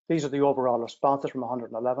 these are the overall responses from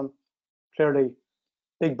 111. Clearly,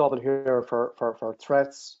 big bubble here for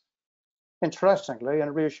threats. Interestingly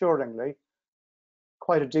and reassuringly,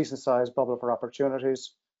 quite a decent sized bubble for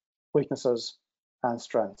opportunities, weaknesses, and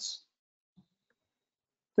strengths.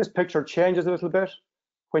 This picture changes a little bit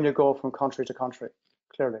when you go from country to country,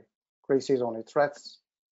 clearly. Greece sees only threats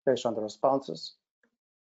based on the responses.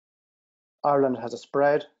 Ireland has a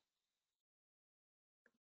spread.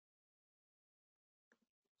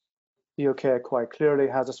 The UK quite clearly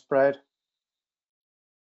has a spread,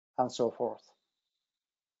 and so forth.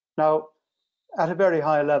 Now, at a very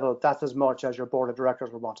high level, that's as much as your board of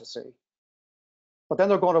directors will want to see. But then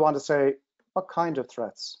they're going to want to say, what kind of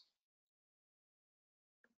threats?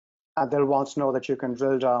 And they'll want to know that you can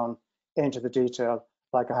drill down into the detail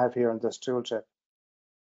like I have here in this tooltip.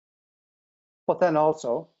 But then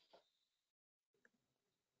also,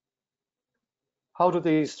 how do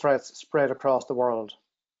these threats spread across the world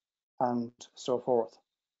and so forth?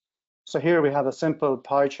 So here we have a simple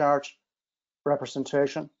pie chart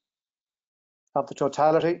representation of the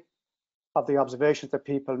totality of the observations that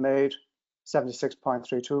people made.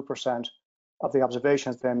 76.32% of the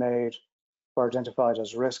observations they made were identified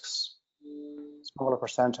as risks, smaller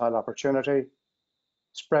percentile opportunity,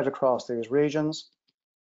 spread across these regions.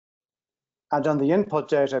 And on the input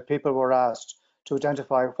data, people were asked to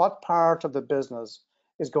identify what part of the business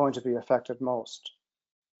is going to be affected most.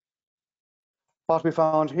 What we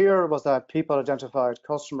found here was that people identified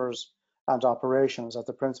customers and operations as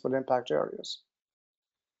the principal impact areas.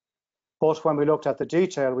 But when we looked at the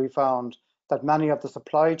detail, we found that many of the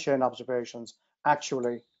supply chain observations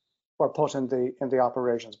actually were put in the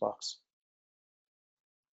operations box.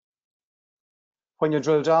 When you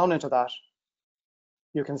drill down into that,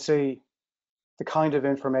 you can see the kind of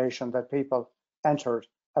information that people entered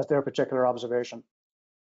as their particular observation.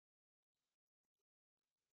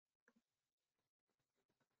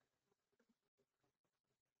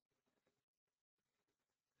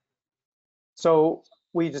 So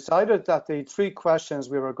we decided that the 3 questions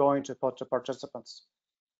we were going to put to participants,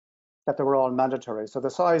 that they were all mandatory. So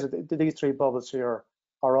the size of these 3 bubbles here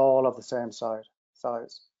are all of the same size.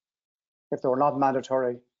 If they were not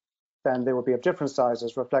mandatory, then they would be of different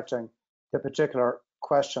sizes, reflecting the particular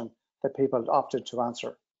question that people opted to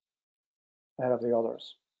answer ahead of the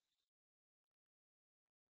others.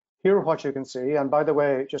 Here what you can see, and by the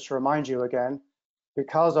way, just to remind you again,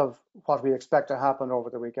 because of what we expect to happen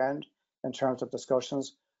over the weekend in terms of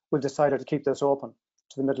discussions, we've decided to keep this open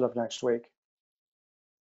to the middle of next week.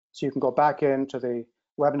 So you can go back into the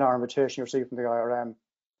webinar invitation you received from the IRM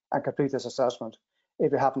and complete this assessment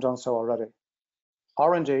if you haven't done so already.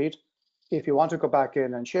 Or indeed, if you want to go back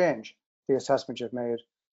in and change the assessment you've made,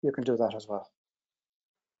 you can do that as well.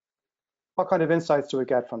 What kind of insights do we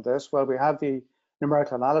get from this? Well, we have the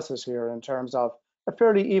numerical analysis here in terms of a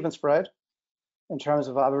fairly even spread in terms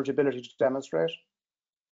of average ability to demonstrate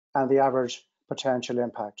and the average potential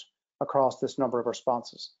impact across this number of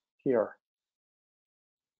responses here.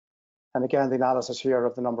 And again, the analysis here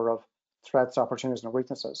of the number of threats, opportunities, and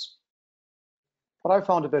weaknesses. What I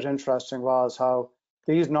found a bit interesting was how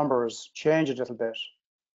these numbers change a little bit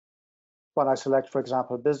when I select, for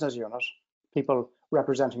example, business unit, people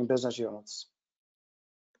representing business units.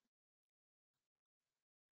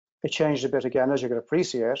 It changed a bit again, as you could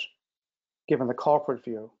appreciate, given the corporate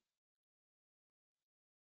view.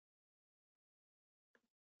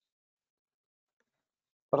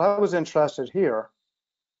 But I was interested here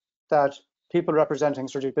that people representing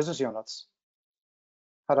strategic business units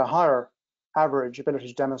had a higher average ability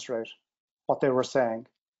to demonstrate what they were saying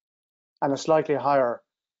and a slightly higher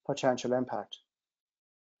potential impact.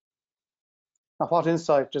 Now, what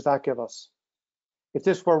insight does that give us? If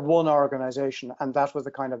this were one organization and that was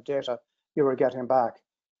the kind of data you were getting back,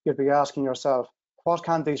 you'd be asking yourself, what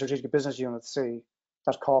can these strategic business units see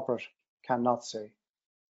that corporate cannot see?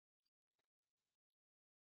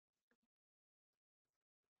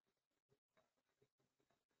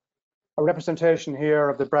 A representation here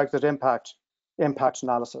of the Brexit impact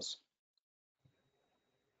analysis.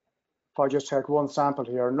 If I just take one sample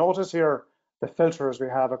here, notice here the filters we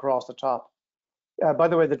have across the top. By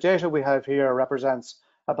the way, the data we have here represents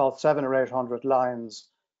about 700 or 800 lines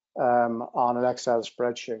on an Excel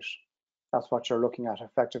spreadsheet. That's what you're looking at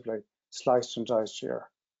effectively, sliced and diced here.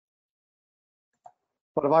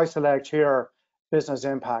 But if I select here business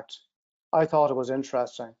impact, I thought it was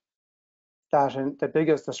interesting that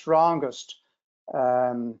the strongest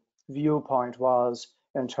viewpoint was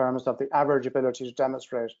in terms of the average ability to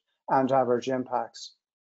demonstrate and average impacts,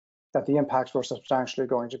 that the impacts were substantially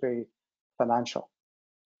going to be financial.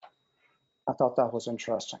 I thought that was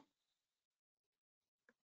interesting.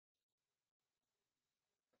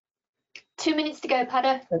 2 minutes to go,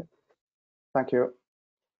 Pada. Thank you.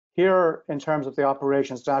 Here, in terms of the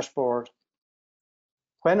operations dashboard,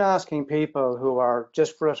 when asking people who are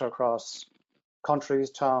disparate across countries,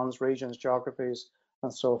 towns, regions, geographies,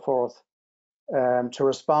 and so forth, to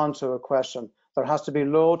respond to a question, there has to be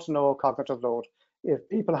low to no cognitive load. If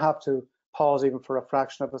people have to pause even for a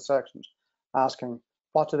fraction of a second, asking,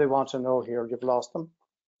 what do they want to know here? You've lost them.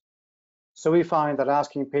 So we find that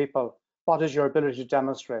asking people, what is your ability to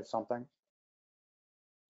demonstrate something?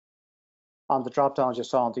 On the drop downs you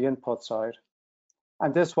saw on the input side.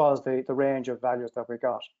 And this was the range of values that we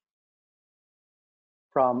got.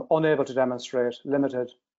 From unable to demonstrate,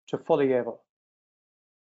 limited, to fully able.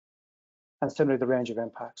 And similarly, the range of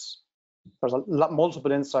impacts. There's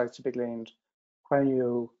multiple insights to be gleaned when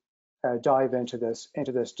you dive into this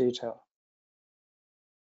detail.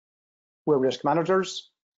 We're risk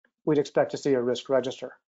managers. We'd expect to see a risk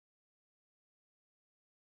register.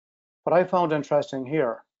 What I found interesting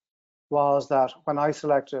here was that when I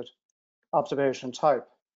selected observation type,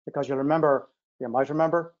 because you might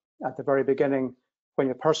remember at the very beginning, when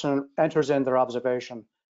a person enters in their observation,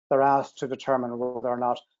 they're asked to determine whether or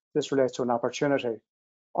not this relates to an opportunity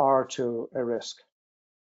or to a risk.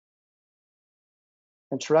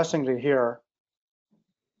 Interestingly here,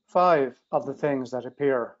 5 of the things that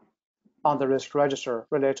appear on the risk register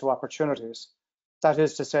relate to opportunities. That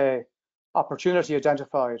is to say, opportunity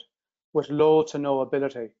identified with low to no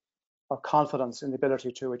ability or confidence in the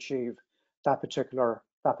ability to achieve that particular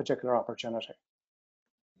opportunity.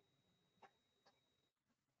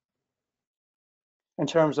 In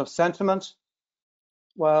terms of sentiment,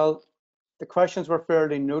 well, the questions were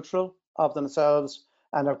fairly neutral of themselves,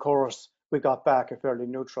 and of course, we got back a fairly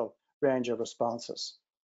neutral range of responses.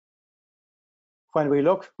 When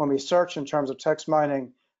we search in terms of text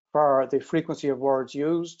mining for the frequency of words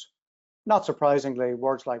used, not surprisingly,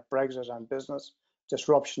 words like Brexit and business,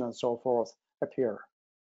 disruption, and so forth appear.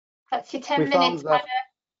 That's your 10 minutes, Pada.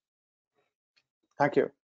 Thank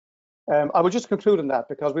you. I would just conclude on that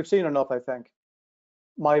because we've seen enough, I think.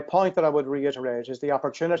 My point that I would reiterate is the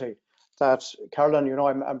opportunity that, Carolyn, you know,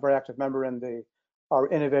 I'm a very active member in our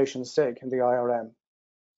innovation SIG in the IRM.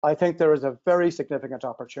 I think there is a very significant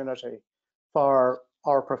opportunity for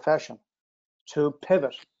our profession to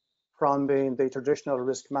pivot from being the traditional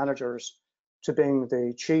risk managers to being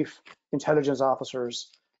the chief intelligence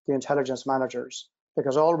officers, the intelligence managers,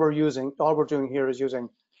 because all we're doing here is using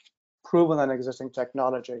proven and existing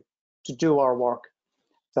technology to do our work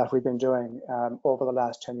that we've been doing over the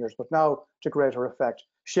last 10 years, but now to greater effect,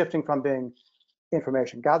 shifting from being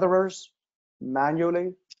information gatherers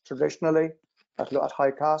manually, traditionally, at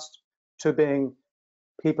high cost, to being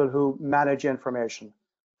people who manage information,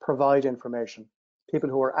 provide information, people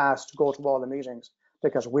who are asked to go to all the meetings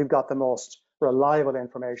because we've got the most reliable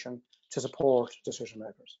information to support decision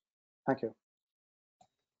makers. Thank you.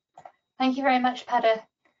 Thank you very much, Pada.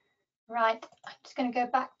 Right, I'm just going to go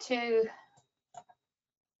back to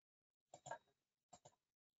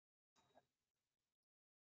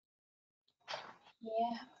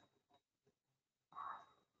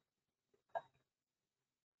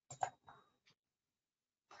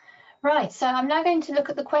Right, so I'm now going to look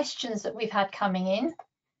at the questions that we've had coming in.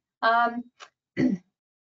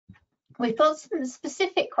 We've got some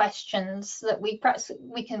specific questions that we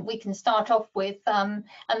can start off with, and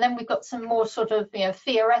then we've got some more sort of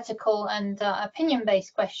theoretical and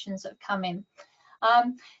opinion-based questions that have come in.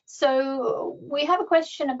 So we have a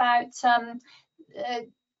question about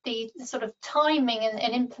the sort of timing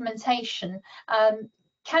and implementation.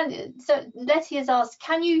 So Letty has asked,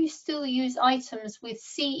 can you still use items with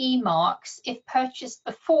CE marks if purchased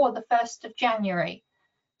before the 1st of January?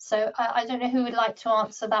 So I don't know who would like to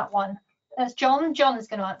answer that one. That's John. John is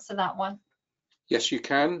going to answer that one. Yes, you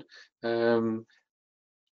can. The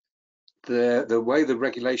way the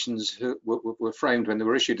regulations were framed when they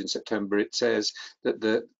were issued in September, it says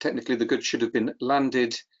that technically the goods should have been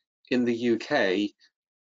landed in the UK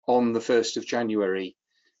on the 1st of January.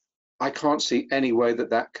 I can't see any way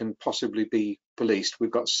that can possibly be policed. We've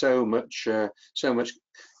got so much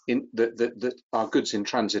in that our goods in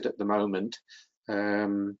transit at the moment,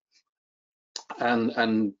 and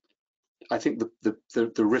I think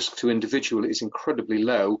the risk to individual is incredibly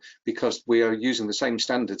low because we are using the same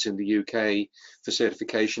standards in the UK for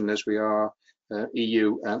certification as we are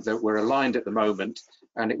EU, that we're aligned at the moment,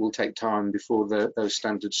 and it will take time before those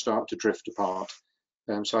standards start to drift apart.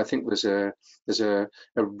 So I think there's a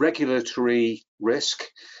regulatory risk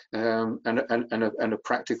and a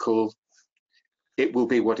practical. It will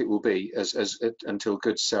be what it will be until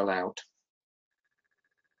goods sell out.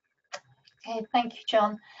 Okay, thank you,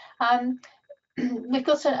 John. We've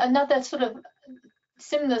got another sort of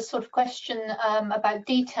similar sort of question about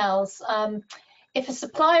details. If a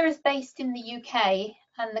supplier is based in the UK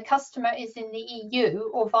and the customer is in the EU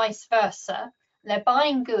or vice versa, and they're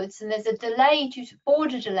buying goods and there's a delay due to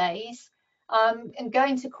border delays, and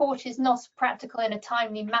going to court is not practical in a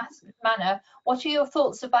timely manner, what are your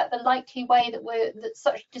thoughts about the likely way that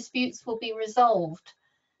such disputes will be resolved?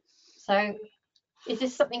 So, is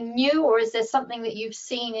this something new, or is there something that you've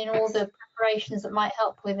seen in all the preparations that might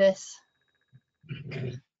help with this?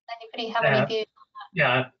 Anybody have any views on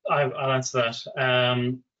that? Yeah, I'll answer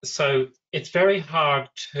that. So it's very hard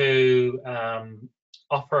to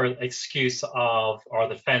offer an excuse of or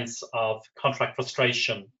defense of contract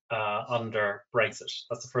frustration under Brexit.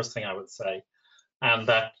 That's the first thing I would say. And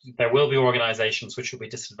that there will be organisations which will be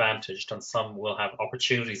disadvantaged and some will have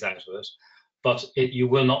opportunities out of it. But you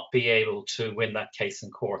will not be able to win that case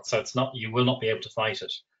in court. So you will not be able to fight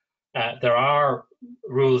it. There are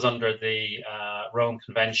rules under the Rome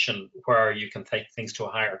Convention where you can take things to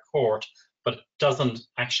a higher court, but it doesn't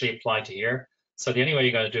actually apply to here. So the only way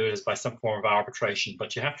you're going to do it is by some form of arbitration.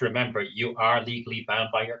 But you have to remember, you are legally bound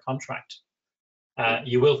by your contract.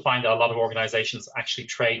 You will find that a lot of organizations actually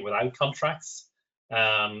trade without contracts.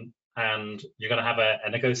 And you're going to have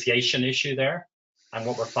a negotiation issue there. And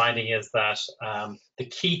what we're finding is that the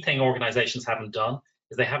key thing organizations haven't done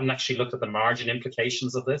is they haven't actually looked at the margin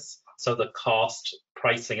implications of this. So the cost,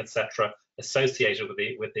 pricing, etc., associated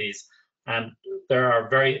with these. And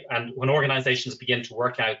when organizations begin to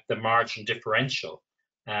work out the margin differential,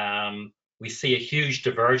 we see a huge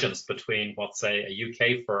divergence between what, say, a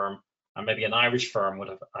UK firm and maybe an Irish firm would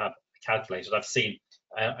have calculated. I've seen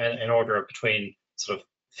an order between sort of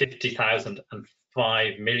 50,000 and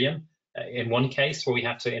 5 million. In one case where we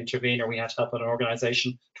had to intervene or we had to help an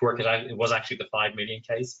organization to work it out, it was actually the 5 million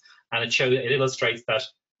case. And it illustrates that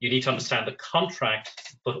you need to understand the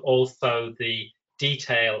contract, but also the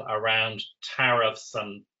detail around tariffs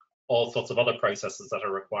and all sorts of other processes that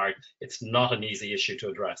are required. It's not an easy issue to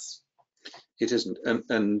address. It isn't.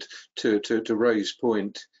 And to Ray's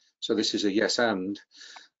point, so this is a yes and.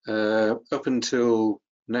 Up until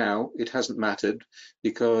now, it hasn't mattered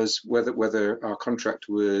because whether our contract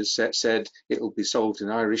was said it will be solved in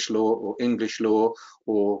Irish law or English law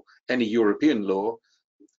or any European law,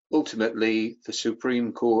 ultimately the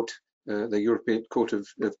Supreme Court, the European Court of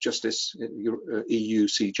Justice,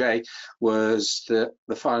 EUCJ, was the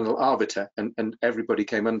final arbiter, and everybody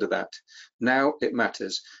came under that. Now it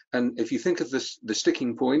matters. And if you think of the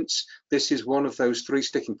sticking points, this is one of those 3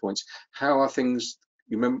 sticking points. How are things?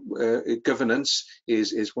 You remember, governance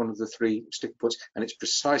is one of the 3 sticking points, and it's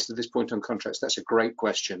precisely this point on contracts. That's a great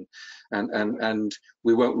question, and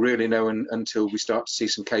we won't really know until we start to see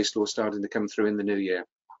some case law starting to come through in the new year.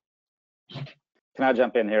 Can I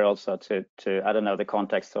jump in here also to I don't know the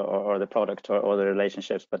context or the product or the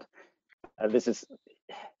relationships, but this is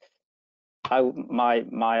how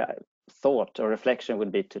my thought or reflection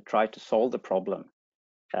would be to try to solve the problem.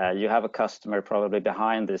 You have a customer probably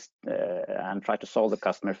behind this and try to solve the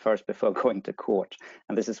customer first before going to court.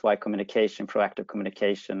 And this is why communication, proactive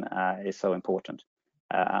communication is so important.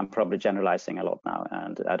 I'm probably generalizing a lot now,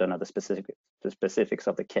 and I don't know the specifics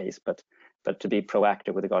of the case, but but to be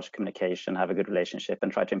proactive with regards to communication, have a good relationship,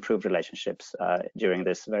 and try to improve relationships during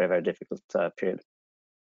this very, very difficult period.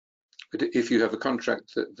 But if you have a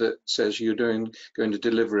contract that says you're going to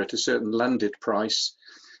deliver at a certain landed price,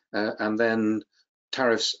 and then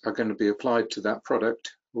tariffs are going to be applied to that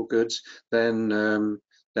product or goods, then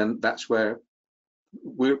that's where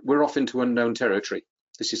we're off into unknown territory.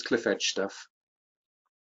 This is cliff edge stuff.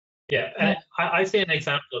 Yeah, and I see an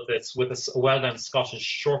example of this with a well-known Scottish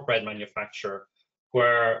shortbread manufacturer,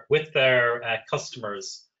 where with their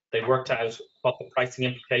customers, they worked out what the pricing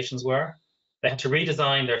implications were. They had to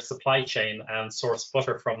redesign their supply chain and source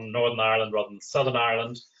butter from Northern Ireland rather than Southern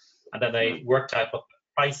Ireland. And then they worked out what the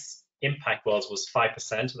price impact was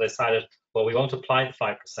 5%. They decided, well, we won't apply the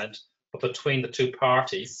 5%, but between the two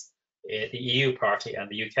parties, the EU party and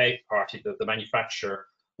the UK party, the manufacturer,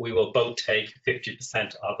 we will both take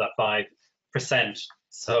 50% of that 5%.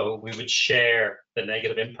 So we would share the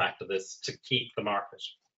negative impact of this to keep the market.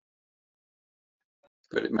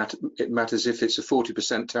 But it matters if it's a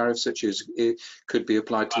 40% tariff, such as it could be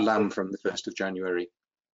applied to lamb from the 1st of January.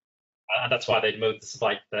 And that's why they'd moved the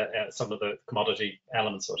supply, some of the commodity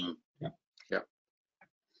elements of it. Yeah.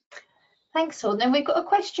 Thanks, Gordon. And we've got a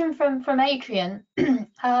question from Adrian.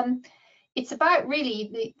 It's about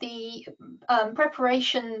really the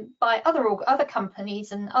preparation by other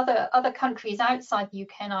companies and other countries outside the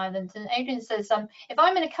UK and Ireland. And Adrian says, if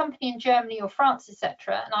I'm in a company in Germany or France,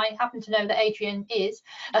 etc., and I happen to know that Adrian is,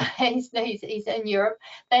 he's in Europe,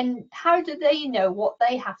 then how do they know what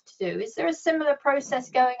they have to do? Is there a similar process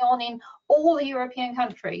going on in all the European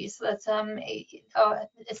countries that are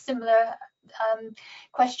similar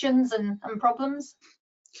questions and problems?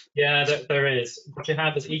 Yeah, there is. What you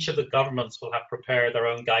have is each of the governments will have prepared their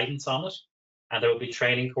own guidance on it, and there will be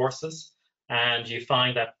training courses. And you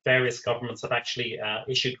find that various governments have actually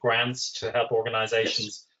issued grants to help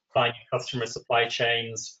organizations find customer supply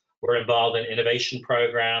chains. We're involved in innovation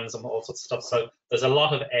programs and all sorts of stuff. So there's a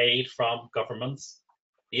lot of aid from governments.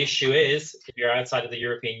 The issue is, if you're outside of the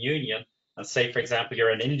European Union, and say, for example,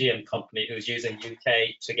 you're an Indian company who's using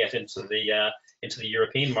UK to get into the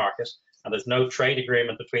European market, and there's no trade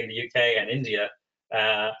agreement between the UK and India,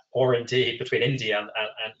 or indeed between India and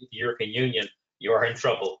the European Union, you are in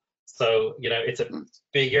trouble. So, you know, it's a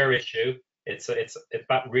bigger issue. It's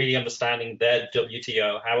about really understanding the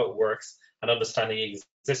WTO, how it works, and understanding the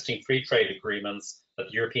existing free trade agreements that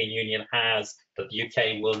the European Union has that the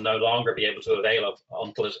UK will no longer be able to avail of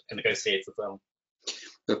until it negotiates its own.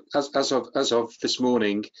 As of this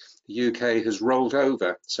morning, the UK has rolled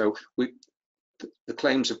over. So the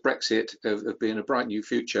claims of Brexit of being a bright new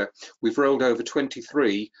future, we've rolled over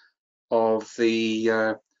 23 of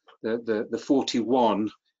the 41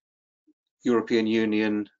 European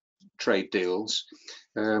Union trade deals.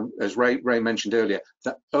 As Ray mentioned earlier,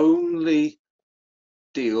 the only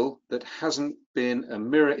deal that hasn't been a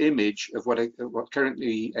mirror image of what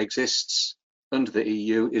currently exists under the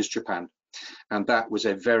EU is Japan, and that was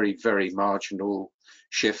a very, very marginal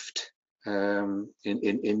shift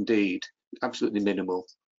indeed. Absolutely minimal.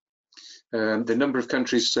 The number of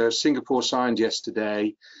countries, Singapore signed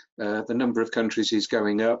yesterday. The number of countries is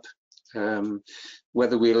going up.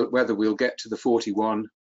 Whether we'll get to the 41,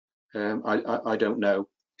 I don't know.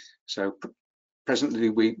 So presently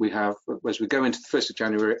we have, as we go into the 1st of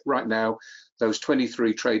January, right now, those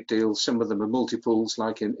 23 trade deals. Some of them are multiples,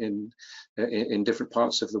 like in different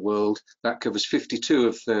parts of the world. That covers 52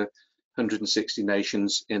 of the 160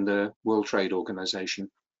 nations in the World Trade Organization.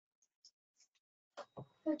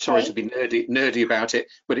 Okay. Sorry to be nerdy about it,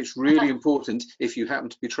 but it's really important if you happen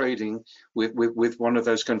to be trading with one of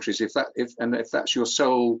those countries. If that's your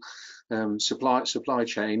sole supply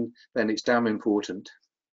chain, then it's damn important.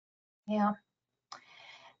 Yeah.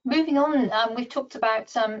 Moving on, we've talked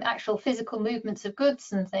about actual physical movements of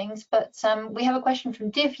goods and things, but we have a question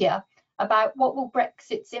from Divya about what will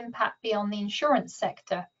Brexit's impact be on the insurance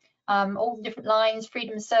sector? All the different lines,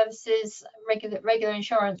 freedom of services, regular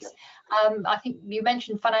insurance. I think you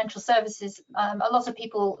mentioned financial services. A lot of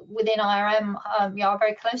people within IRM are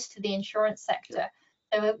very close to the insurance sector.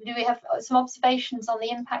 So do we have some observations on the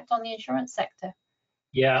impact on the insurance sector?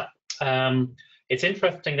 Yeah, it's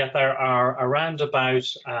interesting that there are around about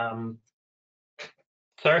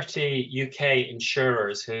 30 UK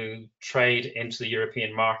insurers who trade into the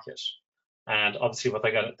European market. And obviously what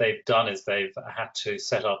they've done is they've had to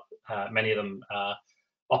set up, many of them,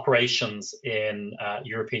 operations in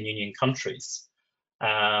European Union countries.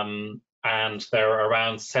 And there are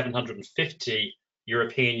around 750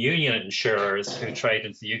 European Union insurers who trade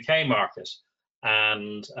into the UK market.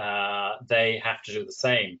 And they have to do the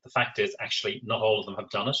same. The fact is, actually, not all of them have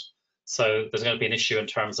done it. So there's going to be an issue in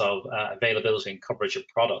terms of availability and coverage of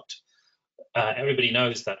product. Everybody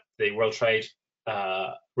knows that the World Trade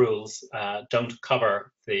rules don't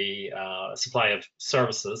cover the supply of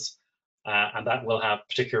services, and that will have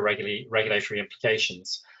particular regulatory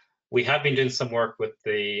implications. We have been doing some work with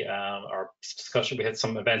our discussion. We had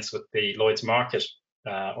some events with the Lloyd's Market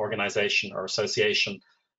organization or association,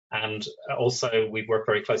 and also we've worked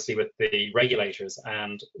very closely with the regulators,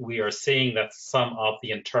 and we are seeing that some of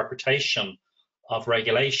the interpretation of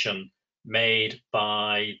regulation made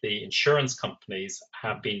by the insurance companies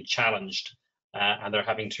have been challenged, and they're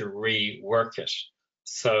having to rework it.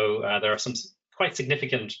 So there are some quite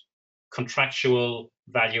significant contractual,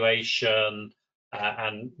 valuation,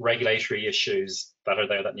 and regulatory issues that are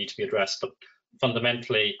there that need to be addressed. But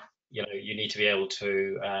fundamentally, you need to be able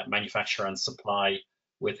to manufacture and supply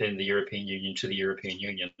within the European Union to the European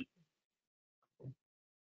Union.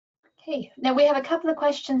 Okay, now we have a couple of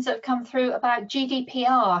questions that have come through about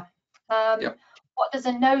GDPR. Yep. What does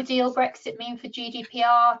a no-deal Brexit mean for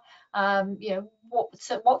GDPR?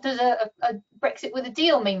 What does a Brexit with a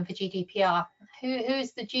deal mean for GDPR? Who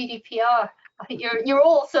is the GDPR? I think you're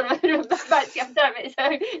all sort of about to get done it, so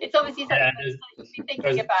it's obviously something that you should be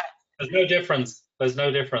thinking about. There's no difference. There's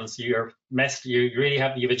no difference. You really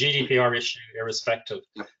have a GDPR issue irrespective.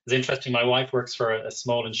 It's interesting. My wife works for a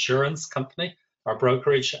small insurance company or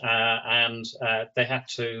brokerage, and they had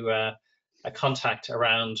to contact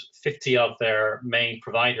around 50 of their main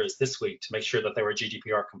providers this week to make sure that they were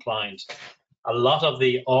GDPR compliant. A lot of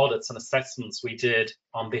the audits and assessments we did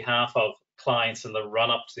on behalf of clients in the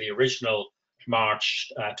run-up to the original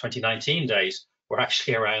March 2019 date were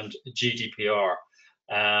actually around GDPR.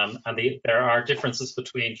 And there are differences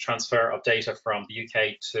between transfer of data from the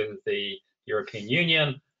UK to the European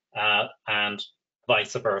Union and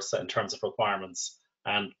vice versa in terms of requirements.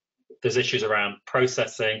 And there's issues around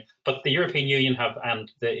processing, but the European Union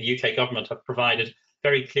and the UK government have provided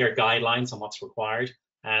very clear guidelines on what's required,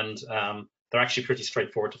 and they're actually pretty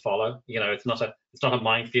straightforward to follow. It's not a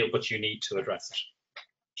minefield, but you need to address it.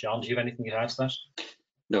 John, do you have anything to add to that?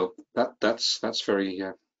 No, that's very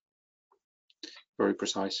very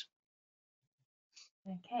precise.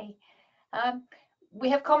 Okay, we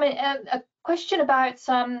have a question about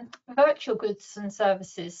virtual goods and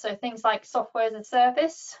services, so things like software as a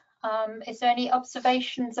service. Is there any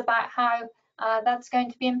observations about how that's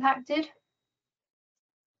going to be impacted?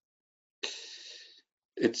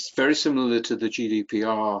 It's very similar to the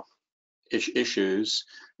GDPR issues.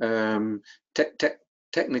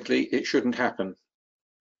 Technically, it shouldn't happen.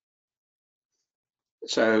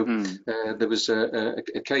 So there was a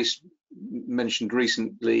case mentioned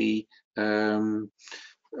recently on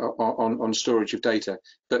storage of data,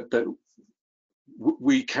 but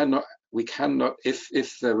we cannot,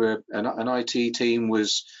 if there were an IT team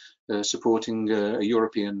was supporting a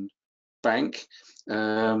European bank,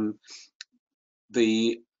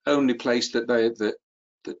 the only place that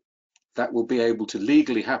that will be able to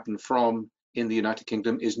legally happen from in the United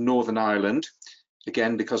Kingdom is Northern Ireland,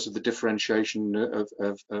 again because of the differentiation of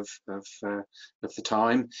the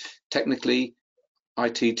time. Technically,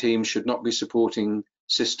 IT teams should not be supporting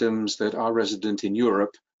systems that are resident in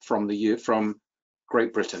Europe from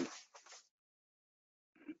Great Britain.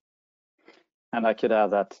 And I could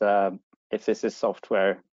add that if this is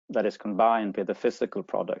software that is combined with a physical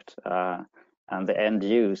product and the end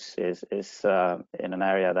use is in an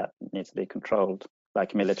area that needs to be controlled,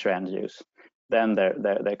 like military end use, then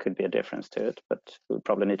there could be a difference to it. But we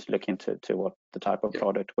probably need to look into what the type of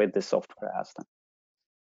product with the software has then.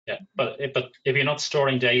 Yeah, but if you're not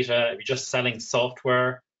storing data, if you're just selling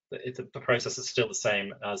software, the process is still the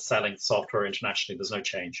same as selling software internationally. There's no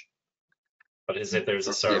change. But is if there's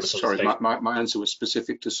a service? Yes, sorry, my answer was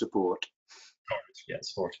specific to support. Yeah,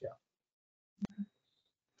 support. Yeah.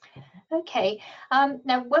 Okay.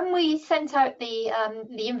 Now, when we sent out the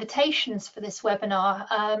invitations for this webinar,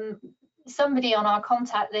 somebody on our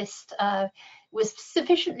contact list was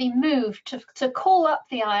sufficiently moved to call up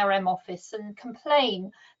the IRM office and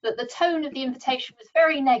complain that the tone of the invitation was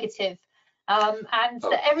very negative, and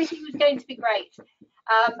that everything was going to be great.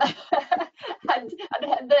 And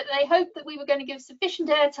that they hoped that we were going to give sufficient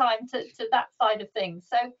airtime to that side of things.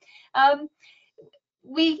 So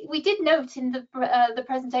we did note in the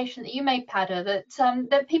presentation that you made, Pada,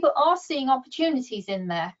 that people are seeing opportunities in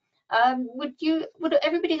there. Would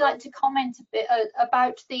everybody like to comment a bit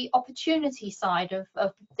about the opportunity side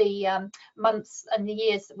of the months and the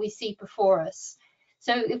years that we see before us?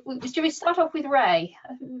 So should we start off with Ray?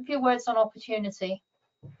 A few words on opportunity.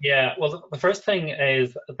 Yeah, well, the first thing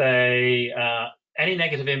is any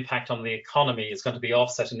negative impact on the economy is going to be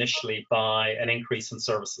offset initially by an increase in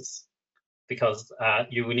services. because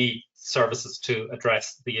you need services to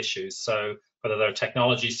address the issues. So whether they're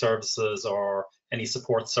technology services or any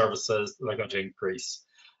support services, they're going to increase.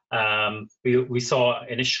 We saw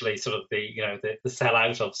initially sort of the sell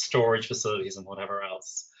out of storage facilities and whatever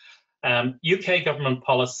else. UK government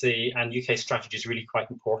policy and UK strategy is really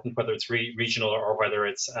quite important, whether it's regional or whether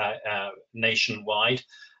it's nationwide.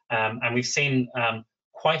 And we've seen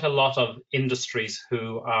quite a lot of industries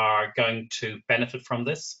who are going to benefit from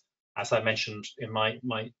this. As I mentioned in my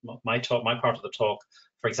part of the talk,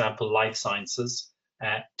 for example, life sciences,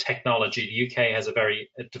 technology. The UK has a very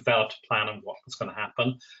developed plan on what's going to happen.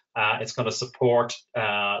 It's going to support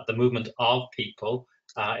the movement of people.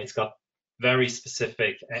 It's got very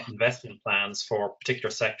specific investment plans for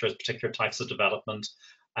particular sectors, particular types of development,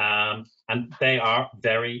 and they are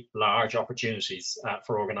very large opportunities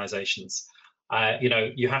for organizations.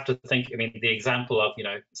 You have to think, I mean, the example of,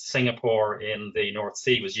 Singapore in the North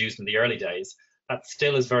Sea was used in the early days. That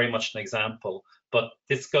still is very much an example, but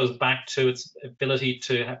this goes back to its ability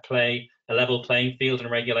to play a level playing field in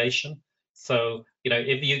regulation. So,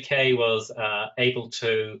 if the UK was able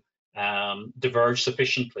to diverge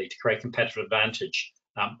sufficiently to create competitive advantage,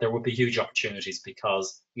 there would be huge opportunities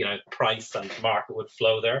because, price and market would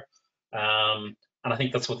flow there. And I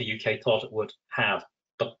think that's what the UK thought it would have,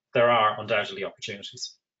 but there are undoubtedly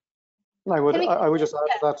opportunities. I would just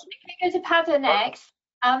add to that. Can we go to Pada next?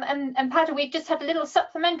 And Pada, we've just had a little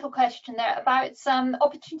supplemental question there about some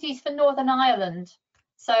opportunities for Northern Ireland.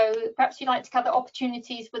 So perhaps you'd like to cover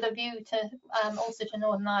opportunities with a view to also to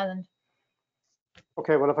Northern Ireland.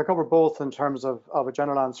 Okay, well, if I cover both in terms of a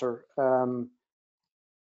general answer,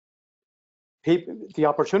 the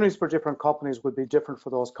opportunities for different companies would be different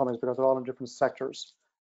for those companies because they're all in different sectors.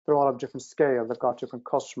 They're all of different scale. They've got different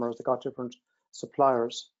customers. They've got different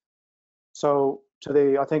suppliers. So to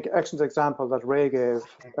the, I think, excellent example that Ray gave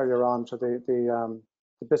earlier on to the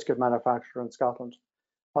biscuit manufacturer in Scotland,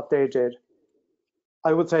 what they did,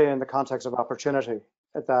 I would say in the context of opportunity,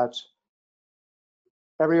 that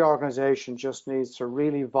every organization just needs to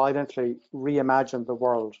really violently reimagine the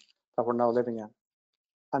world that we're now living in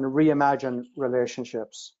and reimagine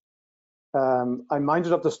relationships. I'm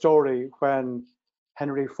minded of the story when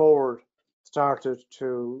Henry Ford started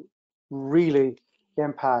to really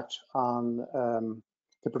impact on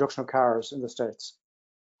the production of cars in the States.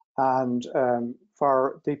 And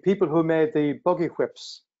for the people who made the buggy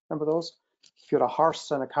whips, remember those? If you had a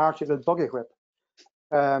horse and a cart, you had a buggy whip.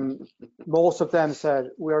 Most of them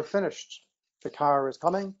said, we are finished. The car is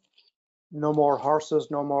coming. No more horses,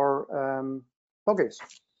 no more buggies.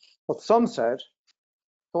 But some said,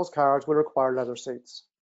 those cars will require leather seats.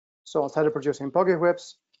 So instead of producing buggy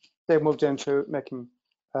whips, they moved into making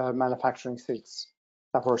manufacturing seats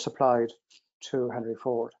that were supplied to Henry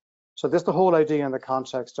Ford. So this is the whole idea in the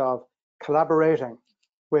context of collaborating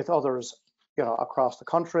with others, across the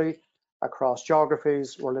country, across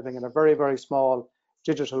geographies. We're living in a very, very small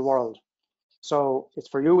digital world. So it's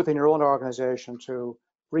for you within your own organization to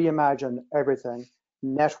reimagine everything,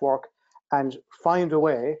 network, and find a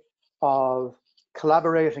way of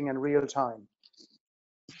collaborating in real time.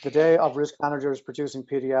 The day of risk managers producing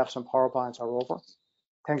PDFs and PowerPoints are over.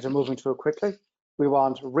 Things are moving too quickly. We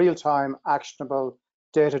want real-time, actionable,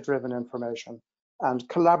 data-driven information and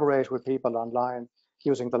collaborate with people online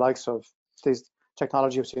using the likes of these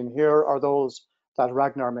technology you've seen here or those that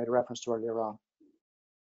Ragnar made reference to earlier on.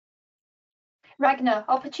 Ragnar,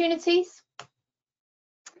 opportunities?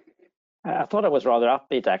 I thought I was rather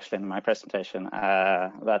upbeat actually in my presentation.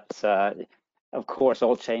 That of course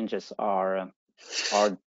all changes are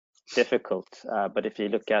difficult, but if you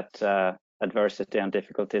look at adversity and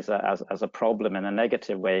difficulties as a problem in a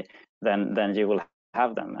negative way, then you will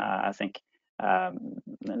have them. I think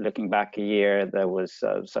looking back a year, there was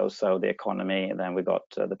so the economy, then we got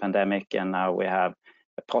the pandemic, and now we have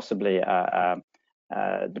possibly,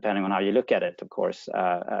 depending on how you look at it, of course,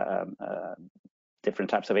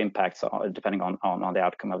 different types of impacts depending on the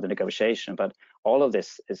outcome of the negotiation. But all of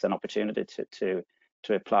this is an opportunity to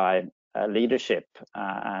apply leadership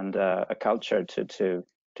and a culture to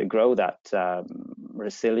grow that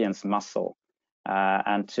resilience muscle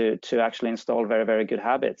and to actually install very, very good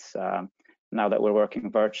habits. Now that we're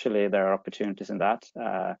working virtually, there are opportunities in that.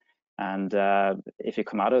 And if you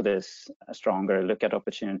come out of this stronger, look at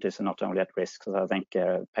opportunities and not only at risks, as I think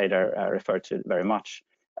Peter referred to very much.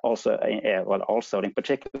 Also, also in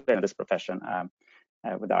particular in this profession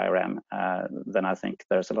with IRM, then I think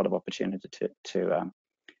there's a lot of opportunity to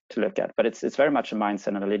look at. But it's very much a mindset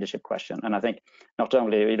and a leadership question. And I think not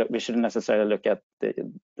only we shouldn't necessarily look at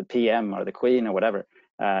the PM or the Queen or whatever.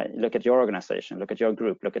 look at your organization, look at your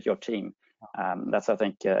group, look at your team. That's, I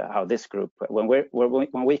think, how this group, when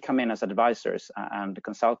we come in as advisors and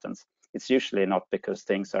consultants, it's usually not because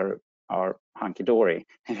things are hunky-dory.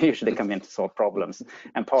 We usually come in to solve problems,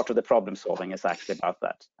 and part of the problem solving is actually about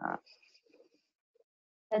that.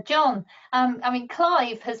 John, I mean,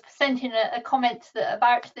 Clive has sent in a comment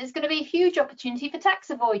about there's going to be a huge opportunity for tax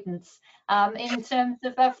avoidance in terms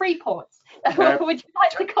of free ports. Would you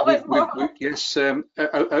like to comment more? Yes,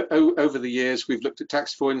 over the years we've looked at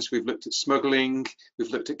tax avoidance, we've looked at smuggling,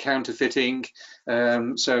 we've looked at counterfeiting.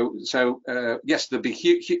 So yes, there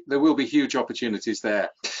will be huge opportunities there,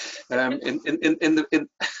 and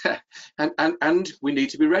we need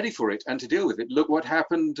to be ready for it and to deal with it. Look what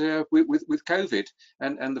happened with COVID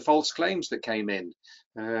and the false claims that came in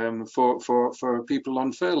for people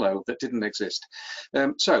on furlough that didn't exist.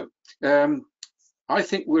 I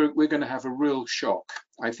think we're going to have a real shock.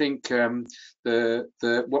 I think what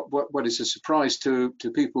is a surprise to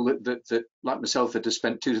people that like myself that have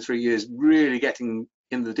spent 2 to 3 years really getting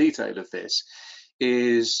in the detail of this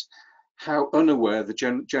is how unaware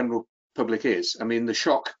the general public is. I mean, the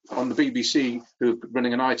shock on the BBC, who are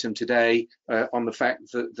running an item today on the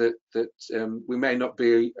fact that we may not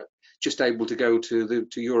be just able to go to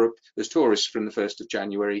Europe as tourists from the 1st of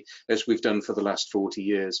January, as we've done for the last 40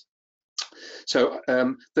 years. So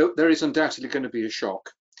there is undoubtedly going to be a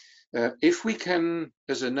shock. If we can,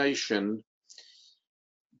 as a nation,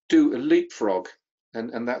 do a leapfrog,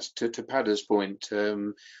 and that's to Padder's point,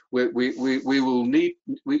 we will need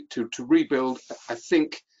to rebuild. I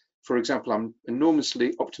think, for example, I'm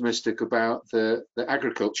enormously optimistic about the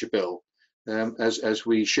agriculture bill as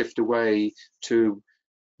we shift away to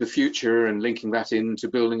the future and linking that into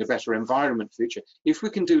building a better environment future. If we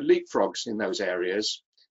can do leapfrogs in those areas,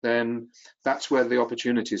 then that's where the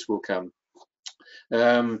opportunities will come.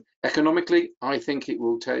 Economically, I think it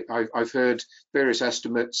will take, I've heard various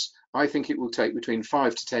estimates, I think it will take between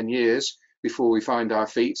 5 to 10 years before we find our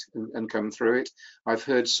feet and come through it. I've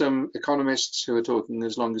heard some economists who are talking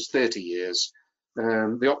as long as 30 years.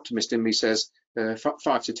 The optimist in me says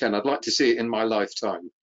 5 to 10, I'd like to see it in my lifetime.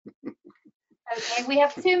 Okay, we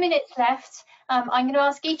have 2 minutes left. I'm going to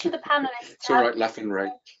ask each of the panelists. It's all right, laughing, Ray.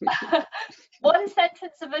 One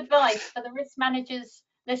sentence of advice for the risk managers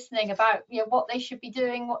listening about what they should be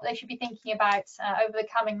doing, what they should be thinking about over the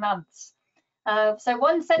coming months. So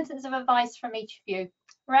one sentence of advice from each of you.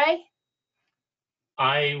 Ray?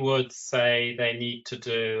 I would say they need to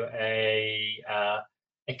do a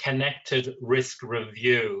connected risk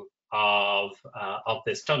review of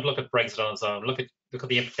this. Don't look at Brexit on its own. Look at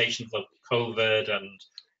the implications of COVID and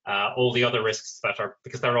all the other risks that are,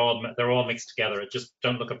 because they're all mixed together. Just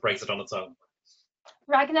don't look at Brexit on its own.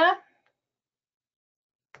 Ragnar?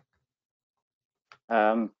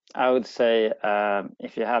 I would say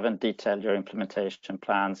if you haven't detailed your implementation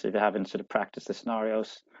plans, if you haven't sort of practiced the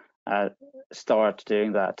scenarios, start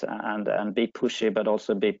doing that and be pushy, but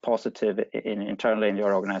also be positive internally in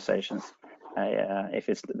your organizations. If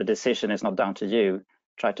the decision is not down to you,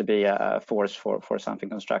 try to be a force for something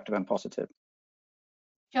constructive and positive.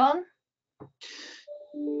 John?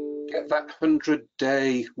 Get that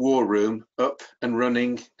 100-day war room up and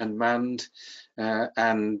running and manned,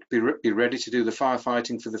 and be ready to do the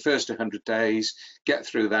firefighting for the first 100 days, get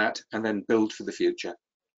through that, and then build for the future.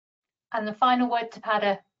 And the final word to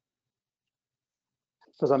Padder.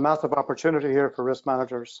 There's a massive opportunity here for risk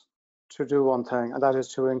managers to do one thing, and that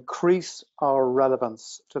is to increase our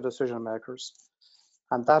relevance to decision makers.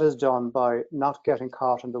 And that is done by not getting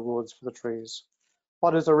caught in the woods for the trees.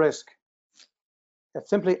 What is a risk? It's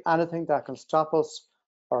simply anything that can stop us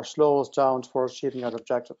or slow us down towards achieving that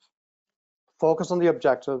objective. Focus on the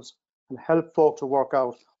objectives and help folk to work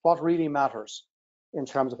out what really matters in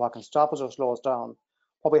terms of what can stop us or slow us down,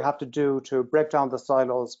 what we have to do to break down the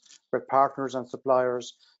silos with partners and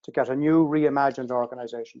suppliers to get a new reimagined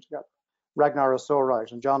organization together. Ragnar is so right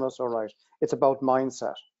and John is so right. It's about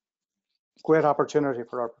mindset. Great opportunity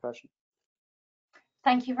for our profession.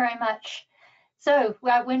 Thank you very much. So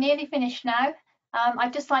we're nearly finished now.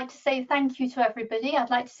 I'd just like to say thank you to everybody. I'd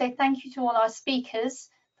like to say thank you to all our speakers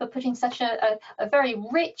for putting such a very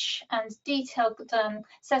rich and detailed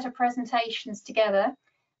set of presentations together.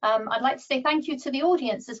 I'd like to say thank you to the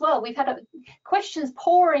audience as well. We've had questions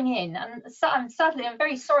pouring in, and sadly, I'm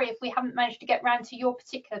very sorry if we haven't managed to get round to your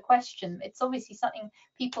particular question. It's obviously something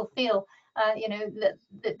people feel,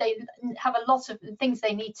 that they have a lot of things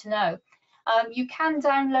they need to know. You can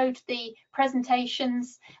download the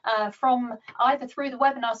presentations from either through the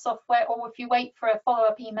webinar software, or if you wait for a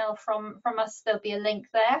follow-up email from us, there'll be a link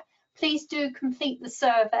there. Please do complete the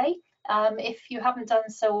survey if you haven't done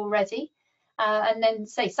so already. and then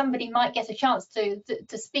say somebody might get a chance to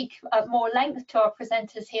speak at more length to our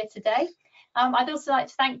presenters here today. I'd also like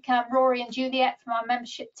to thank Rory and Juliet from our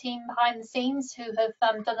membership team behind the scenes, who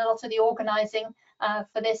have done a lot of the organising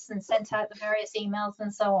for this and sent out the various emails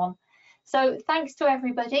and so on. So thanks to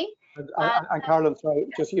everybody. And Carolyn, sorry,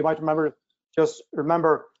 just you might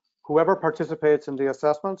remember, whoever participates in the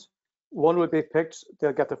assessment, one will be picked,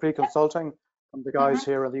 they'll get the free consulting from the guys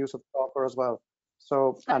here and the use of the software as well.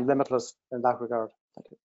 So, and limitless in that regard.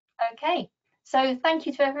 Thank you. Okay, so thank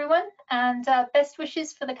you to everyone, and best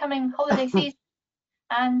wishes for the coming holiday season,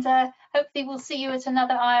 and hopefully we'll see you at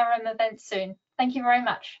another IRM event soon. Thank you very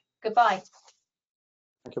much. Goodbye.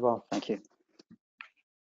 Thank you, Bob. Thank you.